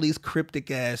don't like all these cryptic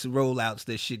ass rollouts.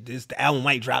 That shit. The album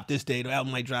might drop this day. The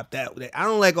album might drop that day. I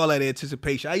don't like all that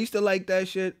anticipation. I used to like that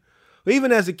shit. But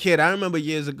even as a kid, I remember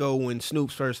years ago when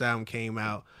Snoop's first album came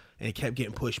out and it kept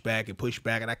getting pushed back,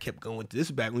 and I kept going to this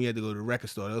is back when you had to go to the record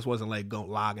store. This wasn't like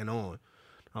logging on.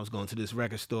 I was going to this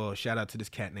record store. Shout out to this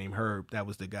cat named Herb. That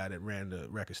was the guy that ran the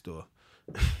record store.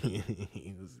 He's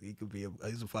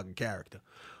a fucking character.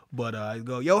 But I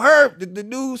go, yo, Herb, did the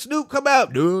new Snoop come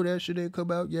out? No, that shit ain't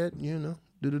come out yet, you know.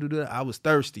 I was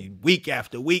thirsty week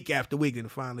after week after week,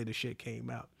 and finally the shit came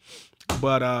out.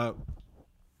 But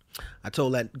I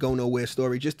told that Go Nowhere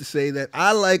story just to say that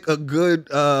I like a good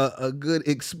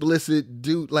explicit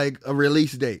dude, like a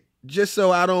release date. Just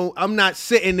so I'm not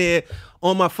sitting there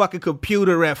on my fucking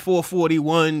computer at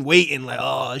 4:41 waiting like,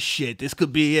 oh shit, this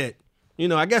could be it. You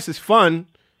know, I guess it's fun,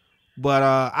 but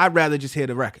I'd rather just hear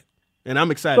the record. And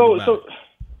I'm excited about it.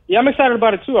 Yeah, I'm excited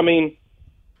about it too. I mean,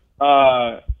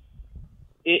 let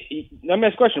me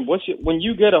ask a question. When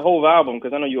you get a whole album,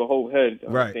 because I know you're a whole head,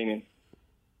 right? Damien,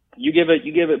 you give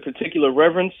it particular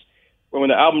reverence. When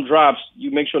the album drops,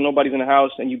 you make sure nobody's in the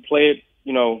house and you play it,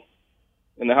 you know,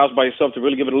 in the house by yourself to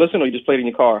really give it a listen, or you just play it in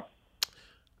your car?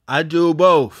 I do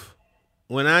both.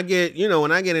 When I get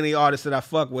any artists that I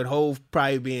fuck with, Hov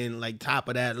probably being like top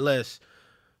of that list.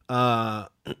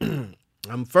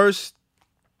 I'm first.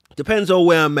 Depends on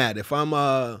where I'm at. If I'm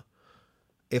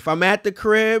at the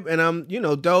crib and I'm, you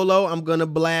know, dolo, I'm gonna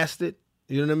blast it.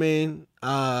 You know what I mean?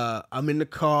 I'm in the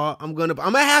car. I'm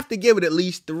gonna have to give it at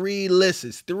least 3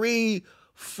 listens, 3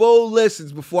 full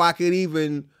listens before I could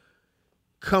even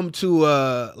come to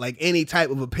like any type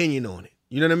of opinion on it.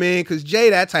 You know what I mean? Because Jay,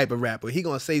 that type of rapper, he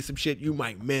gonna say some shit you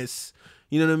might miss.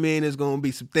 You know what I mean? There's gonna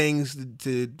be some things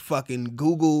to fucking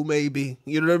Google maybe.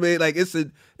 You know what I mean? Like it's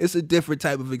a different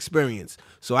type of experience.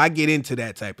 So I get into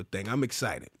that type of thing. I'm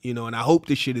excited, you know, and I hope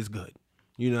this shit is good.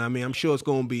 You know what I mean? I'm sure it's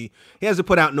gonna be. He hasn't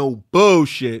put out no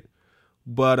bullshit,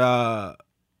 but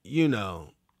you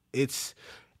know, it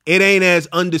ain't as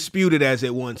undisputed as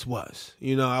it once was.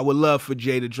 You know, I would love for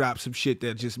Jay to drop some shit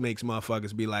that just makes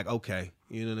motherfuckers be like, okay,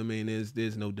 you know what I mean?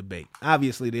 There's no debate.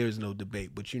 Obviously, there's no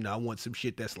debate, but you know, I want some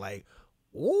shit that's like,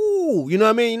 ooh, you know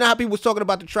what I mean? You know how people was talking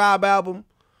about the Tribe album?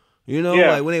 You know,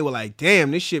 like when they were like,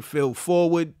 damn, this shit feel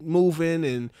forward moving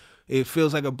and it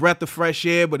feels like a breath of fresh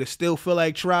air, but it still feel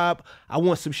like Tribe. I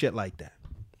want some shit like that.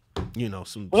 You know,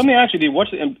 let me ask you, D,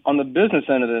 on the business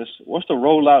end of this, what's the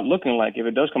rollout looking like if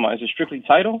it does come out? Is it strictly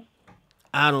Tidal?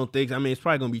 I don't think. I mean, it's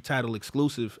probably gonna be Tidal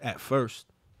exclusive at first.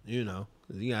 You know,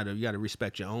 'cause you gotta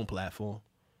respect your own platform,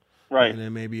 right? And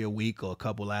then maybe a week or a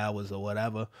couple hours or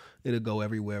whatever, it'll go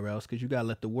everywhere else because you gotta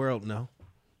let the world know.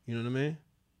 You know what I mean?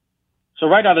 So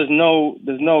right now, there's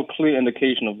no clear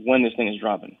indication of when this thing is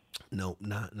dropping. No,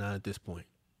 not at this point.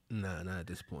 Nah, not at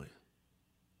this point.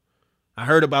 I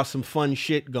heard about some fun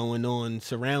shit going on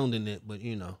surrounding it, but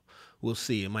you know, we'll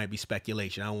see. It might be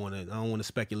speculation. I don't want to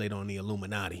speculate on the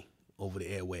Illuminati over the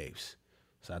airwaves.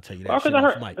 So I'll tell you that. Because I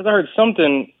heard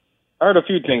something. I heard a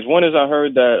few things. One is I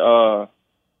heard that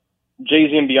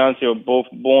Jay-Z and Beyonce are both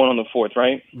born on the 4th,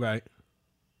 right? Right.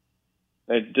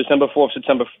 December 4th,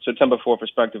 September 4th,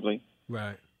 respectively.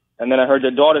 Right. And then I heard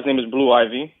their daughter's name is Blue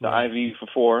Ivy, the Ivy for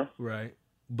 4. Right.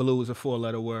 Blue is a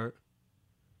 4-letter word.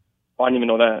 Oh, I didn't even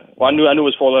know that. Well, I knew it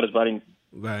was 4 letters, but I didn't.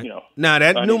 Right. You know. Now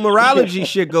that numerology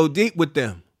shit go deep with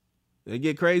them. They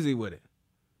get crazy with it.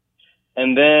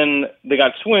 And then they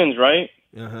got twins, right?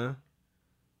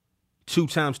 2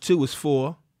 times 2 is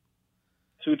 4.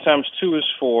 2 times 2 is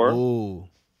 4. Ooh.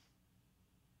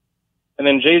 And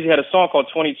then Jay-Z had a song called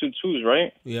 22 Twos,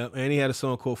 right? Yep, and he had a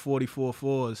song called 44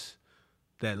 Fours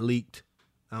that leaked.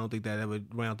 I don't think that ever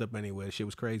wound up anywhere. Shit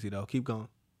was crazy though. Keep going.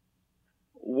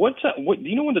 What do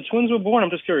you know when the twins were born? I'm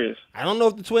just curious. I don't know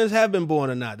if the twins have been born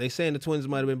or not. They saying the twins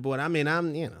might have been born. I mean,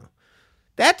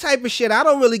 that type of shit. I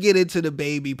don't really get into the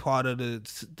baby part of the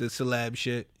celeb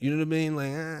shit. You know what I mean?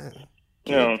 Like,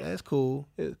 yeah, that's cool.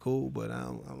 It's cool, but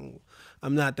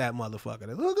I'm not that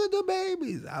motherfucker. Look at the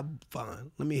babies. I'm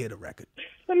fine. Let me hear the record.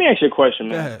 Let me ask you a question,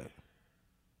 man. Go ahead.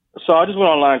 So I just went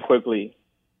online quickly,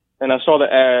 and I saw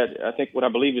the ad. I think what I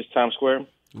believe is Times Square.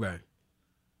 Right.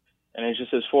 And it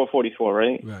just says 444,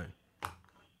 right? Right.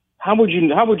 How would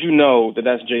you know that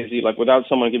that's Jay-Z? Like without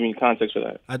someone giving you context for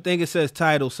that? I think it says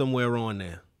Tidal somewhere on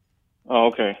there. Oh,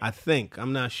 okay. I think.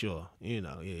 I'm not sure. You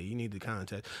know, yeah, you need the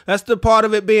context. That's the part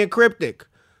of it being cryptic.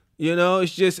 You know,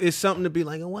 it's something to be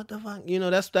like, oh, what the fuck? You know,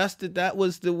 that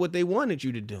was what they wanted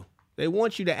you to do. They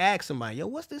want you to ask somebody, yo,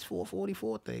 what's this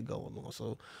 444 thing going on?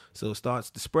 So it starts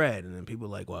to spread, and then people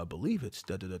are like, well, I believe it's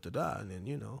da-da-da-da-da, and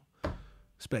then,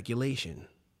 speculation.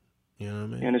 You know what I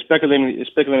mean? And it's speculating it's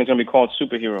going to be called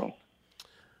Superhero.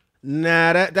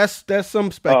 Nah, that's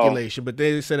some speculation, but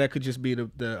they said that could just be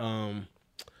the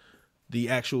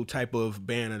actual type of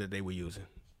banner that they were using.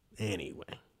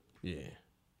 Anyway, yeah.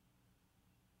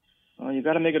 You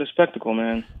got to make it a spectacle,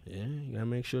 man. Yeah, you got to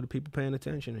make sure the people paying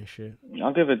attention and shit.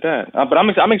 I'll give it that. But I'm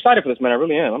excited for this, man. I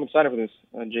really am. I'm excited for this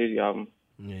Jay-Z album.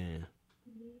 Yeah.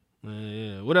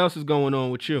 Yeah. What else is going on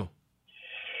with you?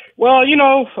 Well,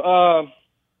 the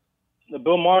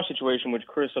Bill Maher situation, which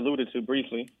Chris alluded to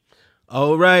briefly.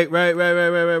 Oh, right.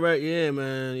 Yeah,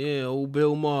 man. Yeah, old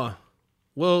Bill Maher.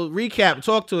 Well, recap.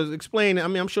 Talk to us. Explain it. I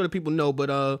mean, I'm sure the people know,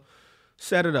 but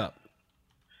set it up.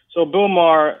 So Bill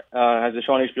Maher has a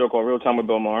show on HBO called Real Time with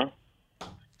Bill Maher.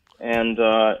 And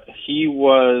he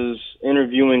was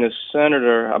interviewing a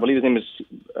senator. I believe his name is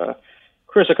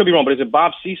Chris. I could be wrong, but is it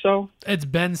Bob Ciso? It's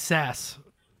Ben Sass.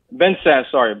 Ben Sass.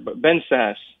 Sorry, Ben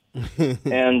Sass.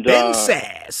 And Ben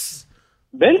Sass.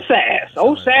 Ben Sass.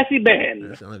 Oh, sassy Ben.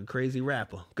 That sounds like a crazy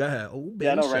rapper. Go ahead. Oh, Ben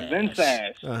yeah, I know, Sass. right? Ben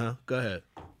Sass. Go ahead.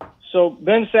 So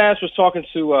Ben Sass was talking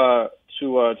to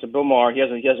Bill Maher. He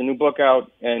has a new book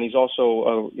out, and he's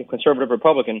also a conservative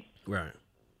Republican. Right.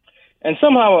 And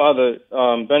somehow or other,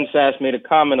 Ben Sass made a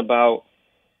comment about.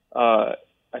 I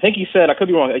think he said, I could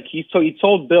be wrong. He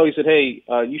told Bill, he said, "Hey,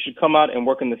 you should come out and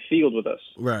work in the field with us."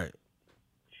 Right.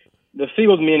 The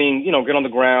field meaning, get on the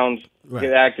ground, right.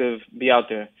 Get active, be out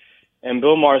there. And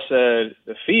Bill Maher said,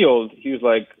 the field. He was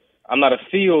like, "I'm not a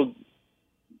field.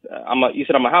 He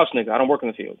said, I'm a house nigga. I don't work in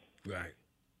the field. Right.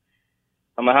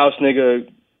 I'm a house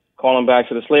nigga." Calling back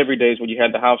to the slavery days when you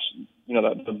had the house,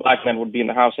 the black man would be in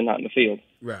the house and not in the field.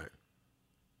 Right.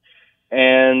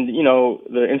 And,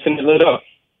 the incident lit up.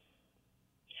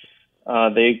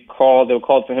 They called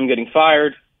for him getting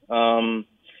fired. And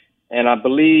I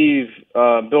believe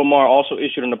Bill Maher also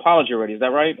issued an apology already. Is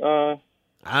that right?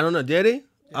 I don't know. Did he?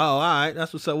 Oh, all right.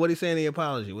 That's what's up. What did he say in the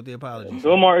apology? What the apology?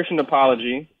 Bill Maher issued an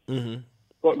apology. Mm-hmm.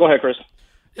 Go ahead, Chris.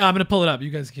 Yeah, I'm going to pull it up. You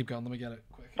guys keep going. Let me get it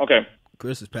quick. Okay.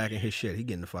 Chris is packing his shit. He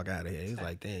getting the fuck out of here. He's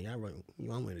like, damn, you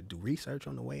want me to do research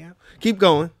on the way out? Keep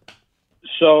going.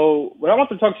 So what I want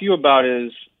to talk to you about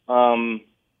is,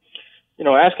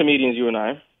 as comedians, you and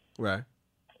I, right?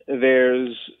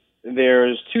 There's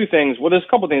two things. Well, there's a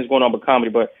couple things going on with comedy,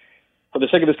 but for the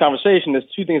sake of this conversation, there's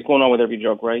two things going on with every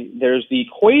joke, right? There's the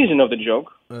equation of the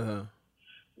joke,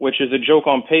 which is a joke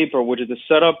on paper, which is a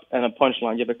setup and a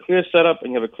punchline. You have a clear setup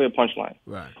and you have a clear punchline.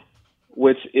 Right.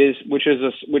 Which is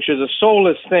a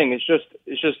soulless thing. It's just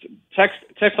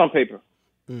text on paper,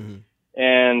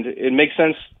 and it makes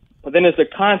sense. But then there's the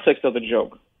context of the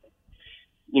joke.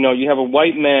 You have a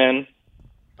white man,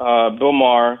 Bill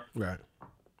Maher, right,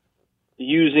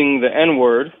 using the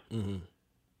N-word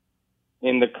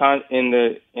in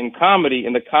comedy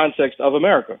in the context of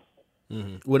America,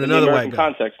 with another white guy.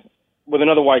 Context with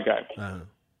another white guy,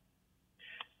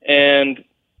 and.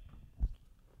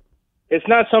 It's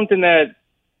not something that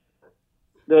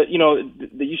that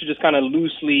you should just kind of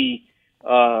loosely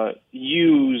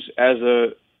use as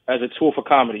a tool for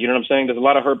comedy. You know what I'm saying? There's a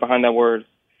lot of hurt behind that word,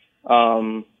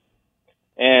 but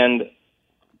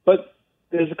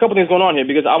there's a couple things going on here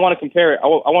because I want to compare it. I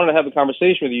wanted to have a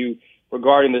conversation with you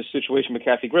regarding the situation with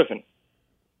Kathy Griffin.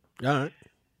 All right.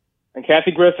 And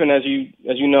Kathy Griffin, as you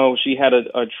know, she had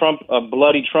a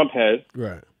bloody Trump head.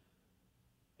 Right.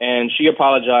 And she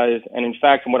apologized, and in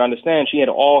fact, from what I understand, she had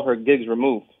all her gigs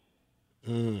removed.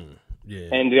 Yeah.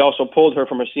 And they also pulled her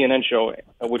from her CNN show,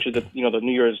 which is the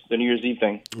New Year's Eve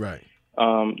thing. Right.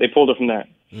 They pulled her from that.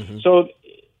 So,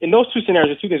 in those two scenarios,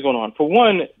 there's two things going on. For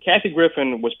one, Kathy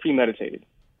Griffin was premeditated.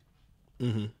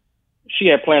 She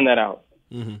had planned that out.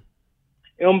 In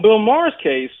Bill Maher's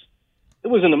case, it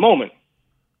was in the moment.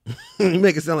 You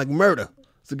make it sound like murder.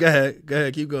 So go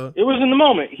ahead, keep going. It was in the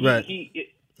moment. Right.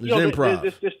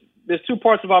 Improv. There's two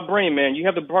parts of our brain, man. You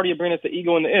have the part of your brain that's the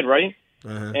ego and the id, right?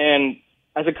 And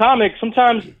as a comic,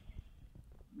 sometimes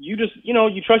you just,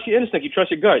 you trust your instinct, you trust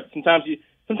your gut.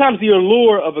 Sometimes the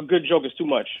allure of a good joke is too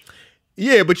much.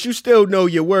 Yeah, but you still know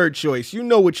your word choice. You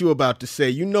know what you're about to say.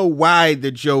 You know why the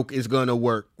joke is going to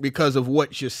work because of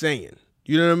what you're saying.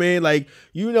 You know what I mean? Like,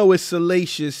 it's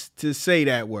salacious to say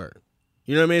that word.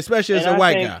 You know what I mean? Especially as a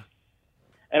white guy.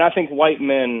 And I think white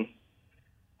men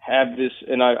have this,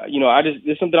 and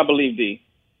there's something I believe, D.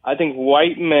 I think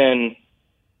white men,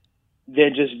 they're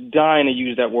just dying to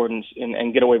use that word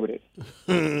and get away with it.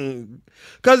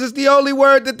 Because it's the only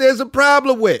word that there's a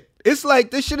problem with. It's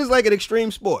like, this shit is like an extreme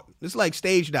sport. It's like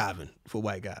stage diving for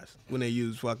white guys when they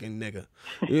use fucking nigga.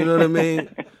 You know what I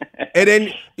mean? And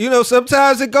then,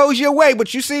 sometimes it goes your way. But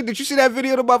did you see that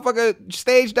video of the motherfucker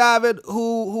stage diving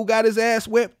who got his ass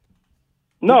whipped?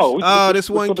 No. This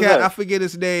one cat, I forget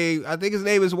his name. I think his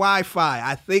name is Wi-Fi.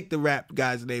 I think the rap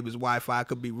guy's name is Wi-Fi. I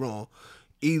could be wrong.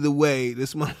 Either way,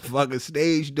 this motherfucker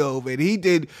stage dove, and he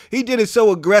did it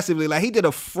so aggressively. Like, he did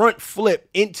a front flip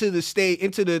into the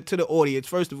stage, to the audience.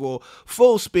 First of all,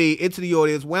 full speed into the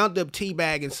audience, wound up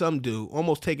teabagging some dude,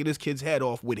 almost taking this kid's head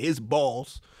off with his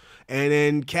balls. And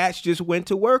then Cats just went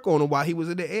to work on him while he was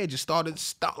in the air. Just started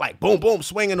like boom, boom,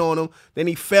 swinging on him. Then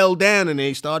he fell down and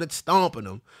they started stomping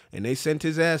him. And they sent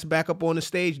his ass back up on the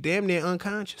stage, damn near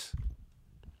unconscious.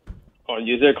 Oh,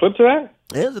 is there a clip to that?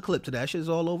 There's a clip to that. Shit's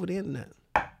all over the internet.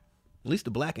 At least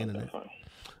the black internet.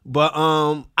 But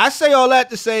I say all that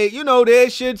to say, there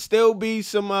should still be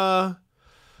some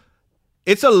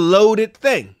it's a loaded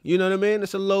thing. You know what I mean?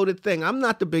 It's a loaded thing. I'm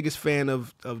not the biggest fan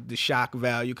of the shock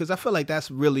value because I feel like that's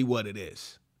really what it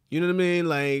is. You know what I mean?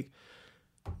 Like,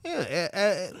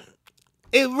 yeah,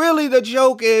 it really, the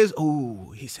joke is,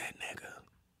 ooh, he said nigga.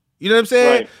 You know what I'm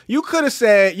saying? Right. You could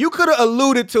have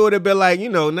alluded to it and been like,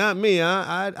 not me.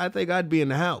 I think I'd be in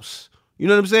the house. You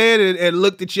know what I'm saying? And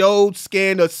looked at your old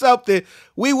skin or something.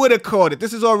 We would have caught it.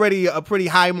 This is already a pretty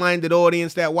high-minded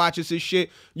audience that watches this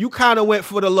shit. You kind of went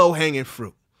for the low-hanging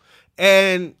fruit.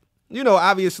 And,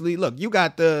 obviously, look, you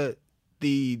got the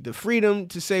freedom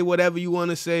to say whatever you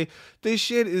want to say. This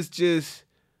shit is just,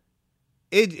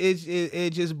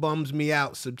 it just bums me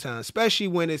out sometimes, especially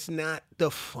when it's not the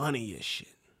funniest shit.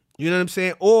 You know what I'm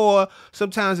saying? Or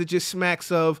sometimes it just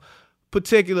smacks of,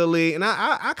 particularly, and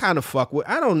I kind of fuck with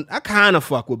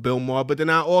Bill Maher, but then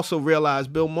I also realize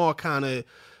Bill Maher kind of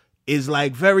is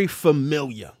like very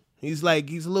familiar. He's a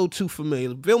little too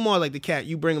familiar. Bill Maher, like the cat,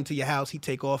 you bring him to your house, he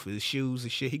take off his shoes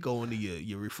and shit. He go into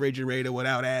your refrigerator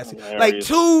without asking. Like,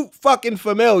 too fucking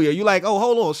familiar. You like, oh,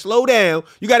 hold on, slow down.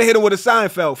 You got to hit him with a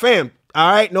Seinfeld. Fam,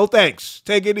 all right, no thanks.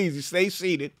 Take it easy. Stay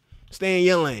seated. Stay in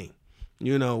your lane.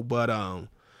 But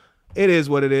it is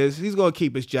what it is. He's going to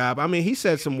keep his job. I mean, he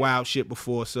said some wild shit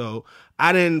before, so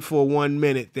I didn't for 1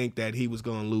 minute think that he was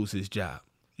going to lose his job.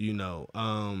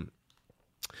 The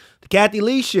Kathy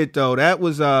Lee shit, though, that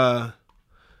was,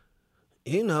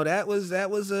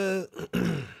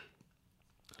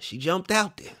 she jumped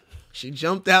out there.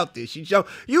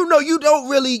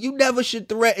 You never should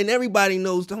threaten. Everybody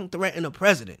knows don't threaten a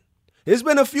president. There's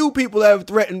been a few people that have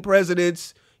threatened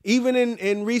presidents, even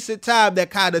in recent time, that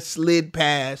kind of slid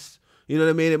past. You know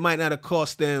what I mean? It might not have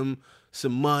cost them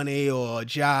some money or a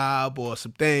job or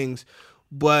some things,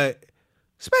 but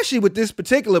especially with this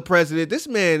particular president, this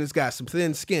man has got some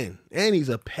thin skin, and he's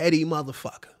a petty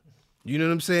motherfucker. You know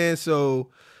what I'm saying? So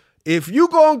if you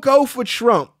gonna go for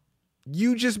Trump,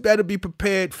 you just better be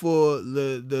prepared for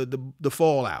the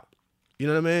fallout. You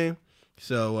know what I mean?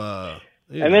 So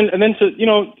yeah. And then let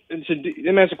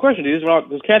me ask a question.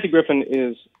 This Kathy Griffin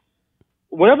is,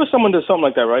 whenever someone does something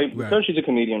like that, right? Because she's a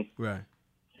comedian, right?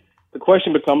 The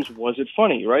question becomes, was it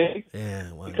funny, right?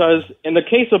 Yeah. Because in the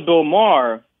case of Bill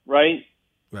Maher, right?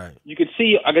 Right. You could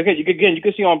see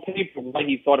on paper why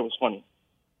he thought it was funny.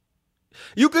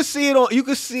 You could see,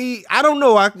 I don't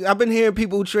know. I've been hearing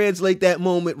people translate that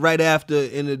moment right after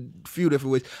in a few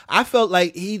different ways. I felt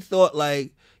like he thought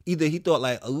like,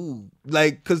 ooh,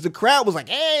 like, cause the crowd was like,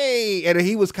 hey, and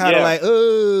he was kind of like,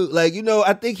 oh, like,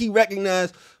 I think he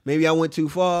recognized maybe I went too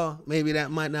far. Maybe that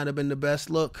might not have been the best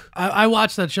look. I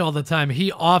watch that show all the time.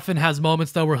 He often has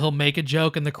moments though where he'll make a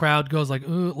joke and the crowd goes like,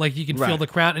 ooh, like you can feel the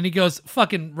crowd, and he goes,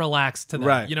 fucking relax to that.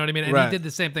 Right. You know what I mean? And he did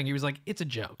the same thing. He was like, it's a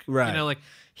joke. Right. Like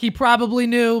he probably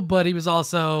knew, but he was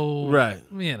also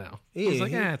he was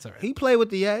like, it's all right. He played with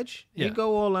the edge. Yeah. He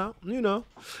go all out,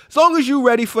 As long as you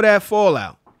ready for that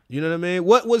fallout. You know what I mean?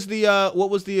 What was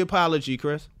the apology,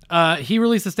 Chris? He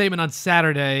released a statement on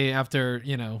Saturday after,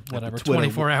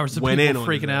 24 hours of people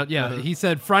freaking out. Yeah, He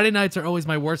said, Friday nights are always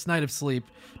my worst night of sleep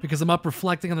because I'm up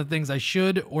reflecting on the things I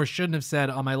should or shouldn't have said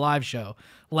on my live show.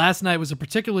 Last night was a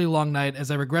particularly long night as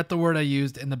I regret the word I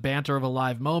used in the banter of a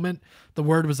live moment. The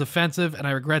word was offensive and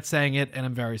I regret saying it, and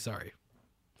I'm very sorry.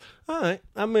 All right.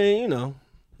 I mean, it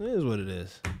is what it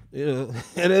is.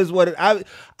 It is what I'm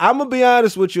gonna be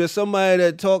honest with you, as somebody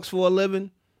that talks for a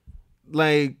living,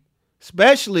 like,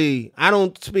 especially, I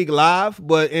don't speak live,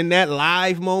 but in that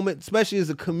live moment, especially as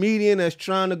a comedian that's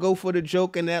trying to go for the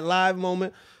joke in that live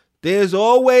moment, there's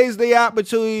always the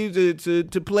opportunity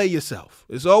to play yourself.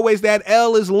 There's always that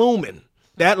L is looming.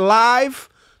 That live,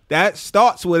 that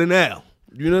starts with an L.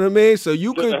 You know what I mean? So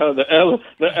you could the L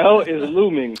is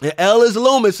looming. The L is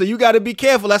looming, so you got to be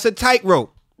careful. That's a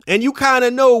tightrope. And you kind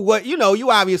of know what, you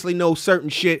obviously know certain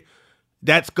shit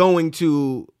that's going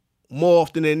to more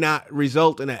often than not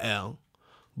result in an L.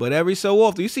 But every so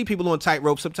often, you see people on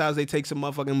tightrope. Sometimes they take some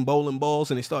motherfucking bowling balls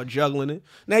and they start juggling it.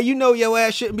 Now, you know your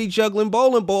ass shouldn't be juggling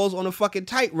bowling balls on a fucking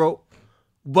tightrope.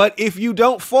 But if you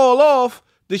don't fall off,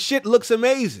 the shit looks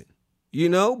amazing, you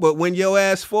know? But when your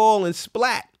ass fall and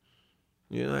splat,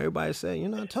 you know, everybody say, you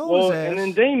know, I told his ass. And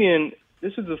then Damien,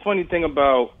 this is the funny thing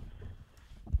about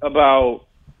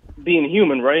being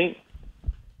human, right?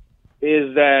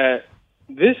 Is that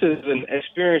this is an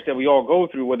experience that we all go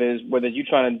through, whether you're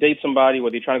trying to date somebody,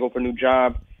 whether you're trying to go for a new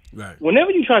job. Right.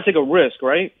 Whenever you try to take a risk,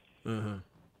 right?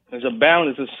 There's a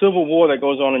balance, there's a civil war that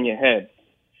goes on in your head.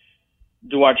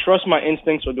 Do I trust my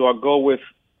instincts or do I go with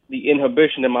the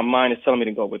inhibition that my mind is telling me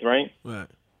to go with, right? Right.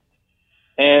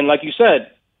 And like you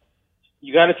said,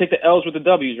 you got to take the L's with the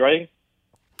W's, right?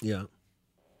 Yeah.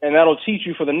 And that'll teach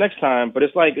you for the next time. But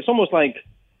it's almost like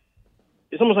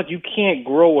you can't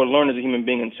grow or learn as a human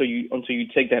being until you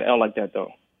take that L like that,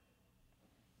 though.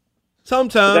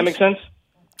 Sometimes. Does that make sense?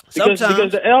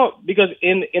 Sometimes. Because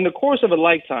in the course of a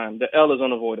lifetime, the L is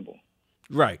unavoidable.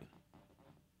 Right.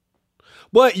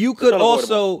 But you could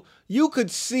also, you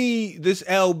could see this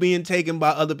L being taken by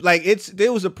other, like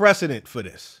there was a precedent for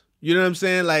this. You know what I'm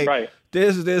saying? Like, right.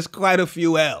 There's quite a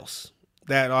few L's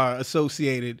that are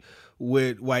associated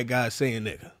with white guys saying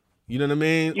nigga. You know what I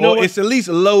mean? You know or it's at least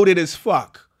loaded as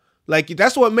fuck. Like,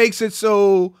 that's what makes it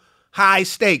so high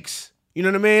stakes. You know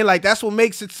what I mean? Like, that's what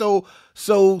makes it so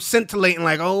scintillating.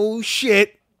 Like, oh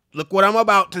shit, look what I'm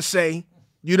about to say.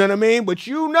 You know what I mean? But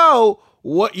you know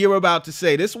what you're about to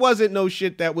say. This wasn't no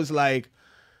shit that was like,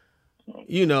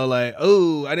 you know, like,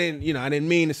 oh, I didn't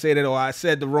mean to say that, or I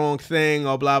said the wrong thing,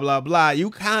 or blah, blah, blah. You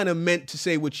kind of meant to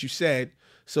say what you said.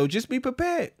 So just be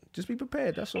prepared. Just be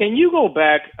prepared. That's all. Can you go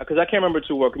back, because I can't remember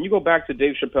too well, can you go back to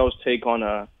Dave Chappelle's take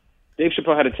on, Dave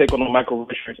Chappelle had a take on the Michael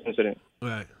Richards incident.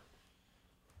 Right.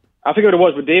 I forget what it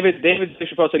was, but Dave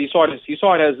Chappelle said he saw it as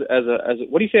a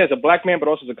what do you say, as a black man, but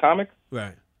also as a comic?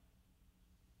 Right.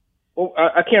 Well,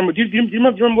 I can't remember. Do you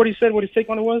remember what he said, what his take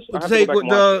on it was?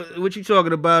 What you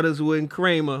talking about is when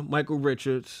Kramer, Michael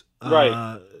Richards,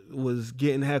 right, was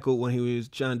getting heckled when he was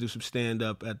trying to do some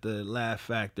stand-up at the Laugh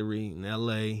Factory in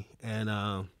L.A.,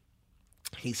 and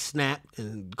he snapped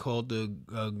and called the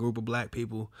group of black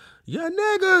people, "You're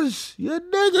niggas, you're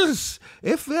niggas.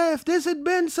 If this had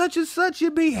been such and such,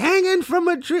 you'd be hanging from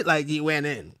a tree." Like, he went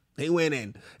in.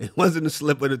 It wasn't a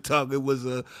slip of the tongue. It was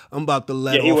I'm about to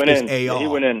let off this AR. Yeah, he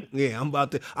went in. Yeah, I'm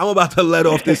about to let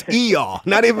off this ER.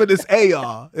 Not even this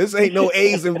AR. This ain't no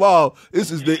A's involved. This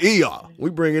is the ER.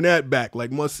 We bringing that back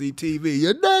like must-see TV.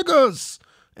 You niggas.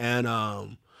 And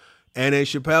then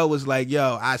Chappelle was like,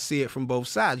 yo, I see it from both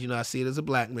sides. You know, I see it as a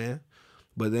black man.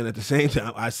 But then at the same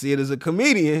time, I see it as a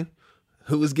comedian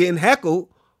who was getting heckled,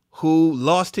 who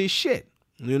lost his shit.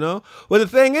 You know? Well, the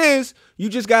thing is, you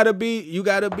gotta be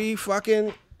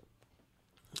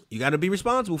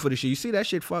responsible for the shit. You see that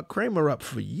shit fucked Kramer up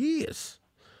for years.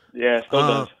 Yeah, it still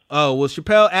does. Oh, well,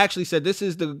 Chappelle actually said, this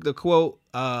is the quote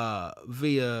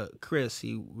via Chris,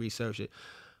 he researched it.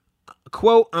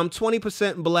 Quote, "I'm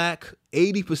 20% black,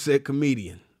 80%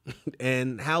 comedian."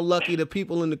 And how lucky the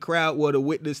people in the crowd were to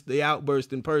witness the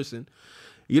outburst in person.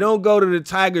 You don't go to the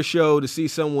Tiger show to see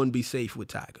someone be safe with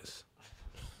tigers.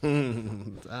 All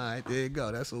right, there you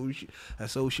go. That's old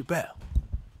Chappelle.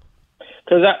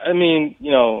 Because I mean,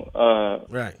 you know,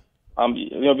 right.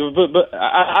 You know, but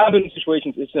I've been in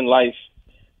situations it's in life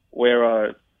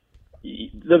where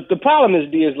the problem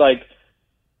is like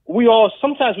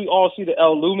sometimes we all see the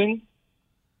L looming,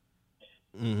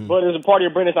 but there's a part of your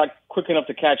brain that's not quick enough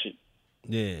to catch it.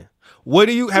 Yeah. What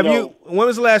do you when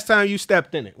was the last time you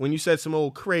stepped in it? When you said some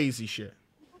old crazy shit?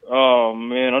 Oh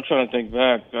man, I'm trying to think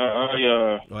back.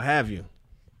 Or have you?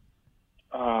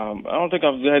 I don't think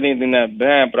I've had anything that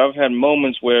bad, but I've had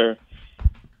moments where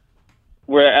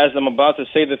as I'm about to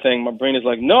say the thing, my brain is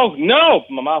like, no,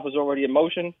 my mouth is already in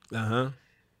motion.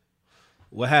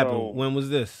 What happened? So, when was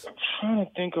this? I'm trying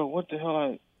to think of what the hell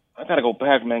I gotta go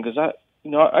back, man, because I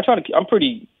try to I'm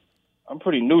pretty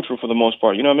neutral for the most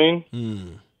part. You know what I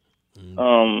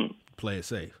mean? Play it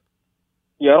safe.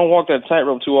 Yeah, I don't walk that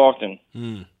tightrope too often.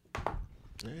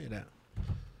 Hey, that.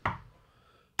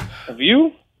 Have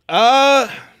you?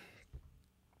 I've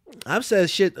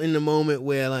said shit in the moment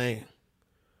where I'm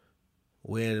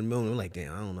like,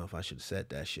 damn, I don't know if I should have said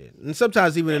that shit. And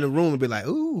sometimes even in the room, it'd be like,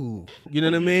 ooh, you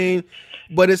know what I mean?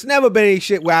 But it's never been any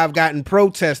shit where I've gotten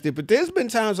protested. But there's been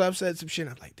times I've said some shit,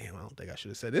 I'm like, damn, I don't think I should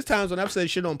have said it. There's times when I've said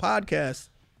shit on podcasts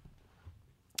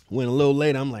when a little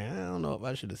later, I'm like, I don't know if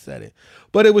I should have said it.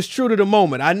 But it was true to the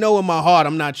moment. I know in my heart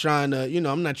I'm not trying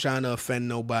to offend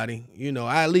nobody. You know,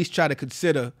 I at least try to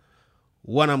consider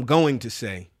what I'm going to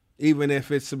say, even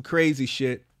if it's some crazy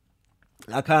shit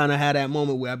I kind of had that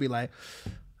moment where I'd be like,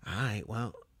 all right,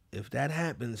 well, if that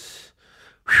happens,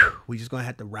 we just gonna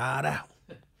have to ride out.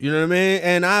 You know what I mean?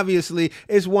 And obviously,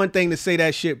 it's one thing to say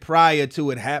that shit prior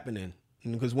to it happening,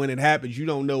 because when it happens, you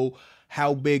don't know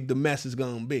how big the mess is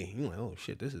gonna be. You're like, oh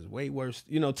shit, this is way worse.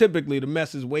 You know, typically the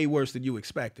mess is way worse than you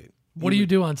expected. What do you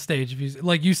do on stage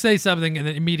if you say something and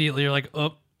then immediately you're like,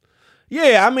 oh?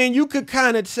 Yeah, I mean, you could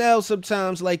kind of tell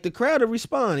sometimes, like, the crowd will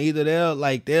respond. Either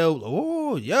they'll,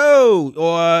 oh, yo,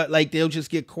 or like they'll just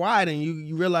get quiet and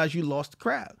you realize you lost the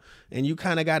crowd. And you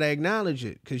kind of got to acknowledge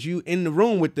it because you in the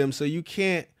room with them, so you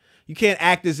can't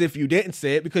act as if you didn't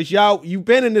say it because you've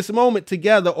been in this moment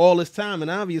together all this time and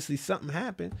obviously something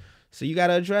happened. So you got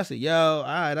to address it. Yo, all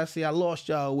right, I see I lost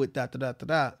y'all with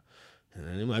da-da-da-da-da.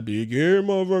 And it might be, yeah,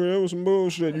 motherfucker, that was some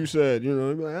bullshit you said. You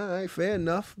know, like, all right, fair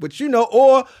enough. But, you know,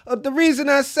 or the reason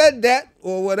I said that,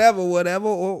 or whatever, or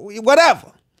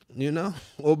whatever, you know,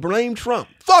 or blame Trump.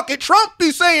 Fuck it, Trump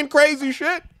be saying crazy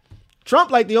shit.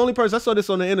 Trump, like the only person, I saw this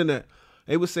on the internet.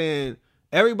 They were saying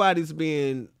everybody's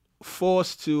being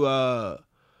forced to,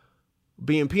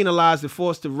 being penalized and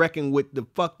forced to reckon with the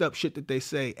fucked up shit that they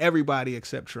say. Everybody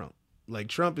except Trump. Like,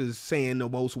 Trump is saying the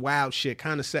most wild shit,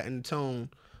 kind of setting the tone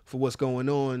for what's going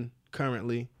on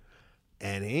currently,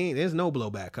 and there's no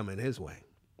blowback coming his way.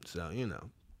 So, you know.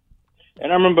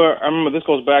 And I remember this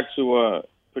goes back to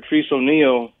Patrice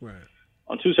O'Neal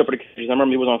on two separate occasions. I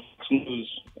remember he was on Fox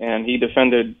News and he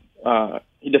defended Don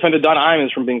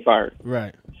Imus from being fired.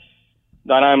 Right.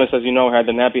 Don Imus, as you know, had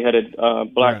the nappy-headed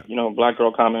black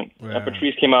girl comment. Right.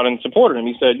 Patrice came out and supported him.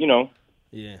 He said, you know,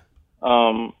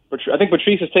 I think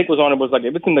Patrice's take was on it was like,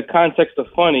 if it's in the context of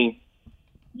funny,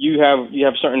 you have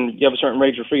a certain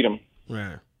range of freedom.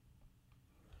 Right.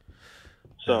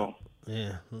 So.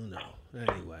 Yeah. Who knows?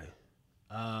 Anyway,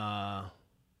 I'm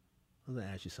gonna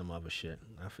ask you some other shit.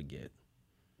 I forget.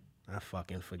 I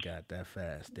fucking forgot that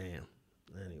fast. Damn.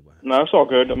 Anyway. No, it's all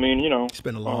good. I mean, you know. It's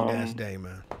been a long ass day,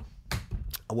 man.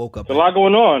 I woke up. There's a lot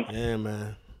going on. Yeah,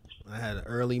 man. I had an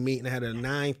early meeting. I had a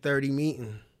 9:30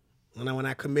 meeting. When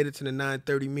I committed to the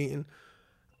 9:30 meeting,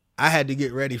 I had to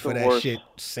get ready for that shit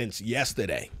since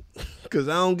yesterday. Because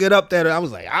I don't get up there. I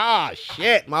was like,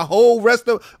 shit. My whole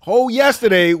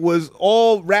yesterday was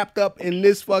all wrapped up in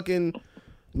this fucking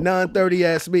 9:30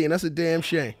 ass meeting. That's a damn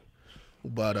shame.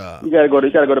 But you gotta go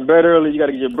to bed early. You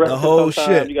gotta get your breakfast. The whole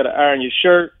shit. You gotta iron your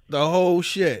shirt. The whole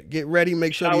shit. Get ready.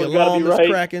 Make sure the alarm is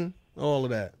cracking. All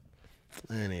of that.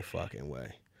 Any fucking way.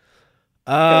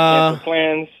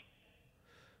 Plans.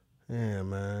 Yeah,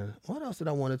 man. What else did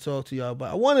I want to talk to y'all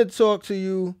about? I want to talk to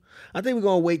you. I think we're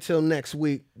gonna wait till next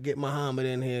week. Get Muhammad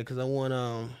in here because I want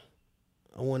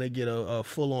to get a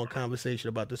full on conversation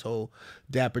about this whole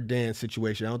Dapper Dan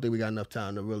situation. I don't think we got enough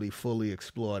time to really fully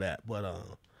explore that, but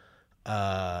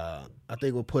I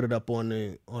think we'll put it up on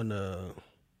the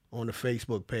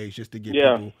Facebook page just to get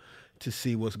people to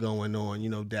see what's going on. You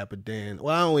know, Dapper Dan.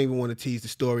 Well, I don't even want to tease the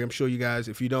story. I'm sure you guys,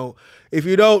 if you don't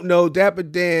know, Dapper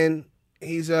Dan.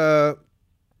 He's a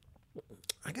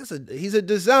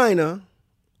designer.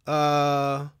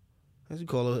 As you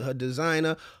call it, a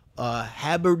designer,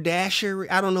 haberdasher.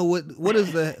 I don't know what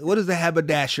is the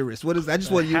haberdasherist. What is that? I just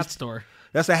want to use hat store.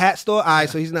 That's a hat store. All right,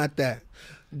 so he's not that.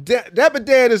 Dapper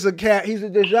Dan is a cat. He's a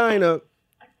designer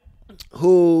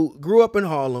who grew up in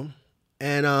Harlem,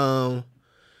 and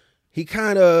he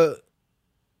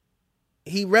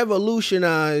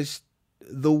revolutionized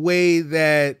the way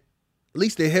that at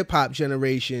least the hip hop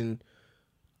generation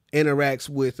interacts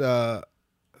with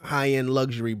high-end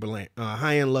luxury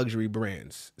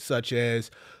brands such as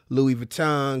Louis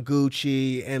Vuitton,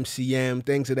 Gucci, MCM,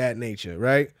 things of that nature,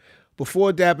 right?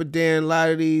 Before Dapper Dan, a lot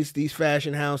of these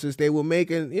fashion houses, they were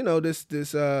making, you know,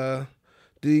 these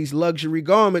luxury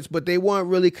garments, but they weren't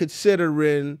really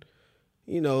considering,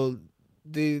 you know,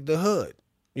 the hood.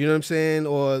 You know what I'm saying?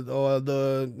 Or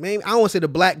the maybe I don't want to say the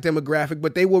black demographic,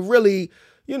 but they were really,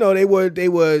 you know, they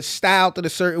were styled in a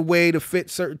certain way to fit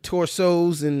certain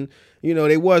torsos, and you know,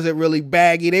 they wasn't really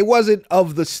baggy. They wasn't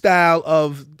of the style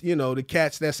of, you know, the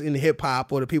cats that's in hip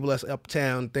hop or the people that's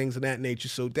uptown, things of that nature.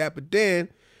 So Dapper Dan,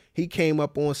 he came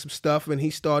up on some stuff and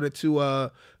he started to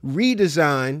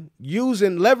redesign,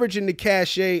 leveraging the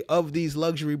cachet of these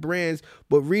luxury brands,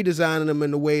 but redesigning them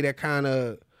in a way that kind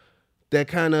of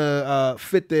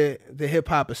fit the hip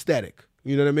hop aesthetic.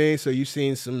 You know what I mean? So you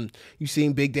seen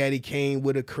Big Daddy Kane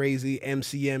with a crazy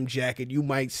MCM jacket. You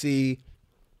might see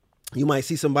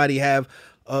somebody have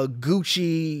a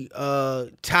Gucci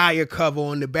tire cover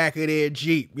on the back of their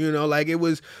Jeep. You know, like it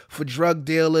was for drug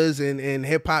dealers and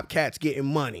hip hop cats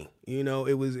getting money. You know,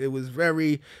 it was a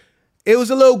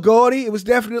little gaudy. It was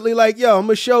definitely like, yo, I'm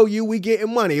gonna show you we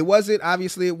getting money. It wasn't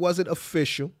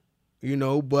official.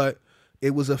 but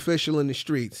it was official in the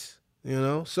streets,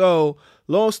 So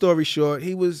long story short,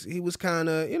 he was kind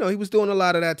of, he was doing a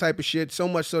lot of that type of shit, so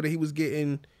much so that he was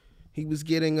getting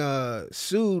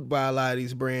sued by a lot of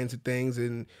these brands and things,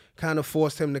 and kind of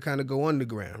forced him to kind of go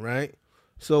underground, right?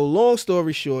 So long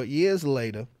story short, years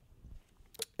later,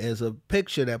 there's a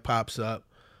picture that pops up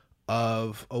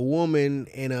of a woman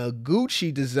in a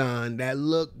Gucci design that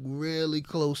looked really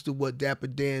close to what Dapper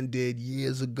Dan did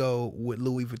years ago with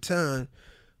Louis Vuitton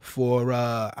for,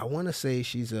 I want to say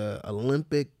she's a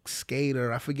Olympic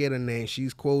skater. I forget her name.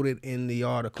 She's quoted in the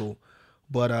article.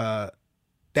 But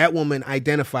that woman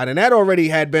identified, and that already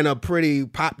had been a pretty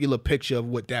popular picture of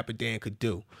what Dapper Dan could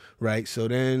do, right? So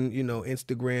then,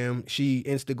 she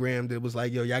Instagrammed it, was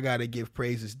like, yo, y'all got to give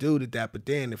praises due to Dapper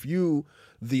Dan. If you,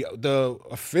 the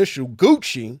official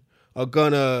Gucci, are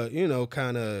gonna,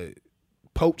 kind of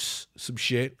poach some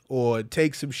shit or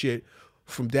take some shit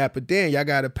from Dapper Dan, y'all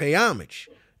got to pay homage.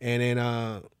 And then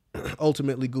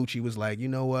ultimately Gucci was like, you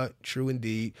know what? True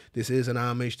indeed. This is an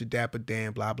homage to Dapper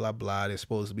Dan, blah, blah, blah. There's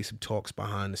supposed to be some talks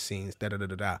behind the scenes,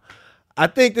 da-da-da-da-da. I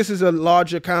think this is a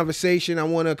larger conversation. I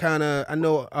want to kind of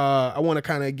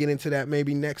get into that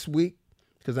maybe next week,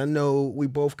 because I know we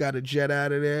both got a jet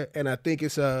out of there, and I think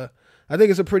it's a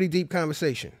pretty deep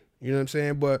conversation. You know what I'm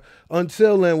saying? But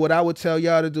until then, what I would tell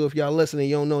y'all to do, if y'all listening,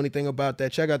 you don't know anything about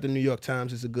that, check out the New York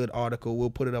Times. It's a good article. We'll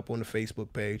put it up on the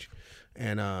Facebook page,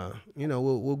 and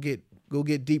we'll get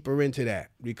deeper into that,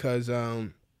 because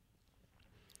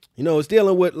it's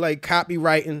dealing with like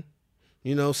copywriting,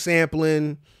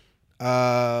 sampling,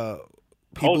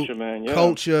 culture, man, yeah.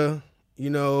 Culture,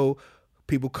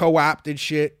 people co-opted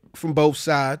shit from both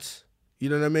sides. You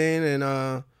know what I mean?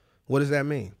 And what does that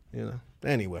mean?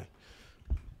 Anyway.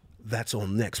 That's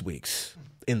on next week's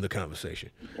In the Conversation.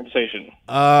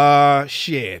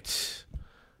 Shit.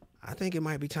 I think it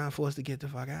might be time for us to get the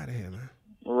fuck out of here, man.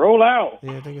 Roll out.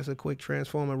 Yeah, I think it's a quick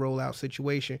transform and roll out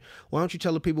situation. Why don't you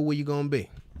tell the people where you're going to be?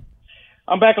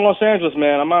 I'm back in Los Angeles,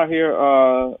 man. I'm out here.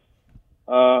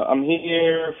 I'm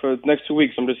here for the next 2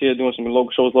 weeks. I'm just here doing some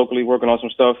local shows locally, working on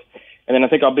some stuff. And then I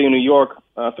think I'll be in New York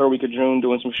third week of June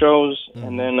doing some shows. Mm-hmm.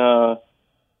 And then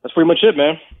that's pretty much it,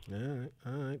 man. All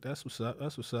right. That's what's up.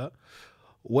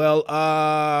 Well,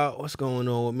 what's going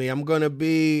on with me? I'm gonna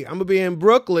be in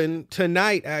Brooklyn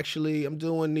tonight. Actually, I'm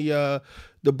doing the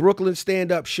Brooklyn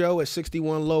stand-up show at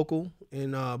 61 Local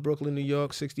in Brooklyn, New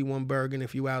York. 61 Bergen.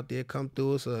 If you out there, come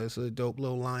through. It's a dope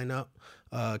little lineup.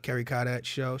 Kerry Cardat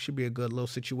show should be a good little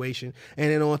situation.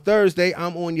 And then on Thursday,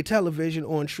 I'm on your television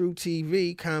on True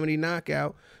TV Comedy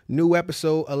Knockout. New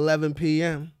episode 11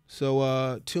 p.m.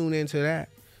 So tune into that.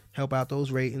 Help out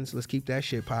those ratings. Let's keep that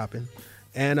shit popping.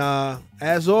 And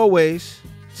as always,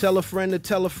 tell a friend to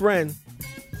tell a friend.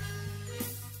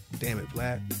 Damn it,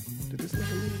 Vlad. Did this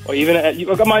nigga leave? Or even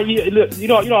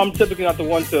I'm typically not the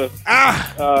one to.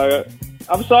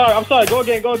 I'm sorry. Go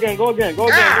again.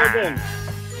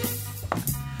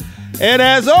 And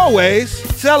as always,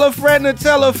 tell a friend to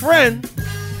tell a friend.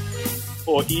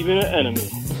 Or even an enemy.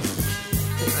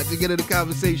 I to get in the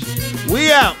conversation.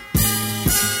 We out.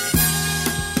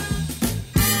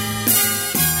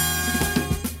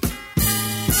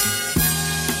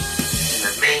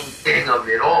 Thing of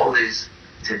it all is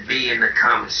to be in the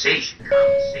conversation.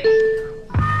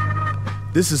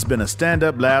 This has been a Stand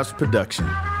Up Labs production,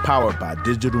 powered by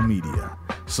digital media.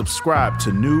 Subscribe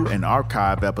to new and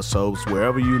archive episodes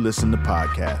wherever you listen to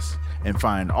podcasts, and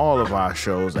find all of our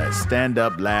shows at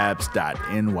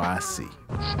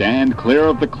standuplabs.nyc. Stand clear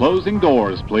of the closing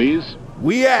doors, please.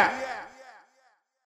 We out.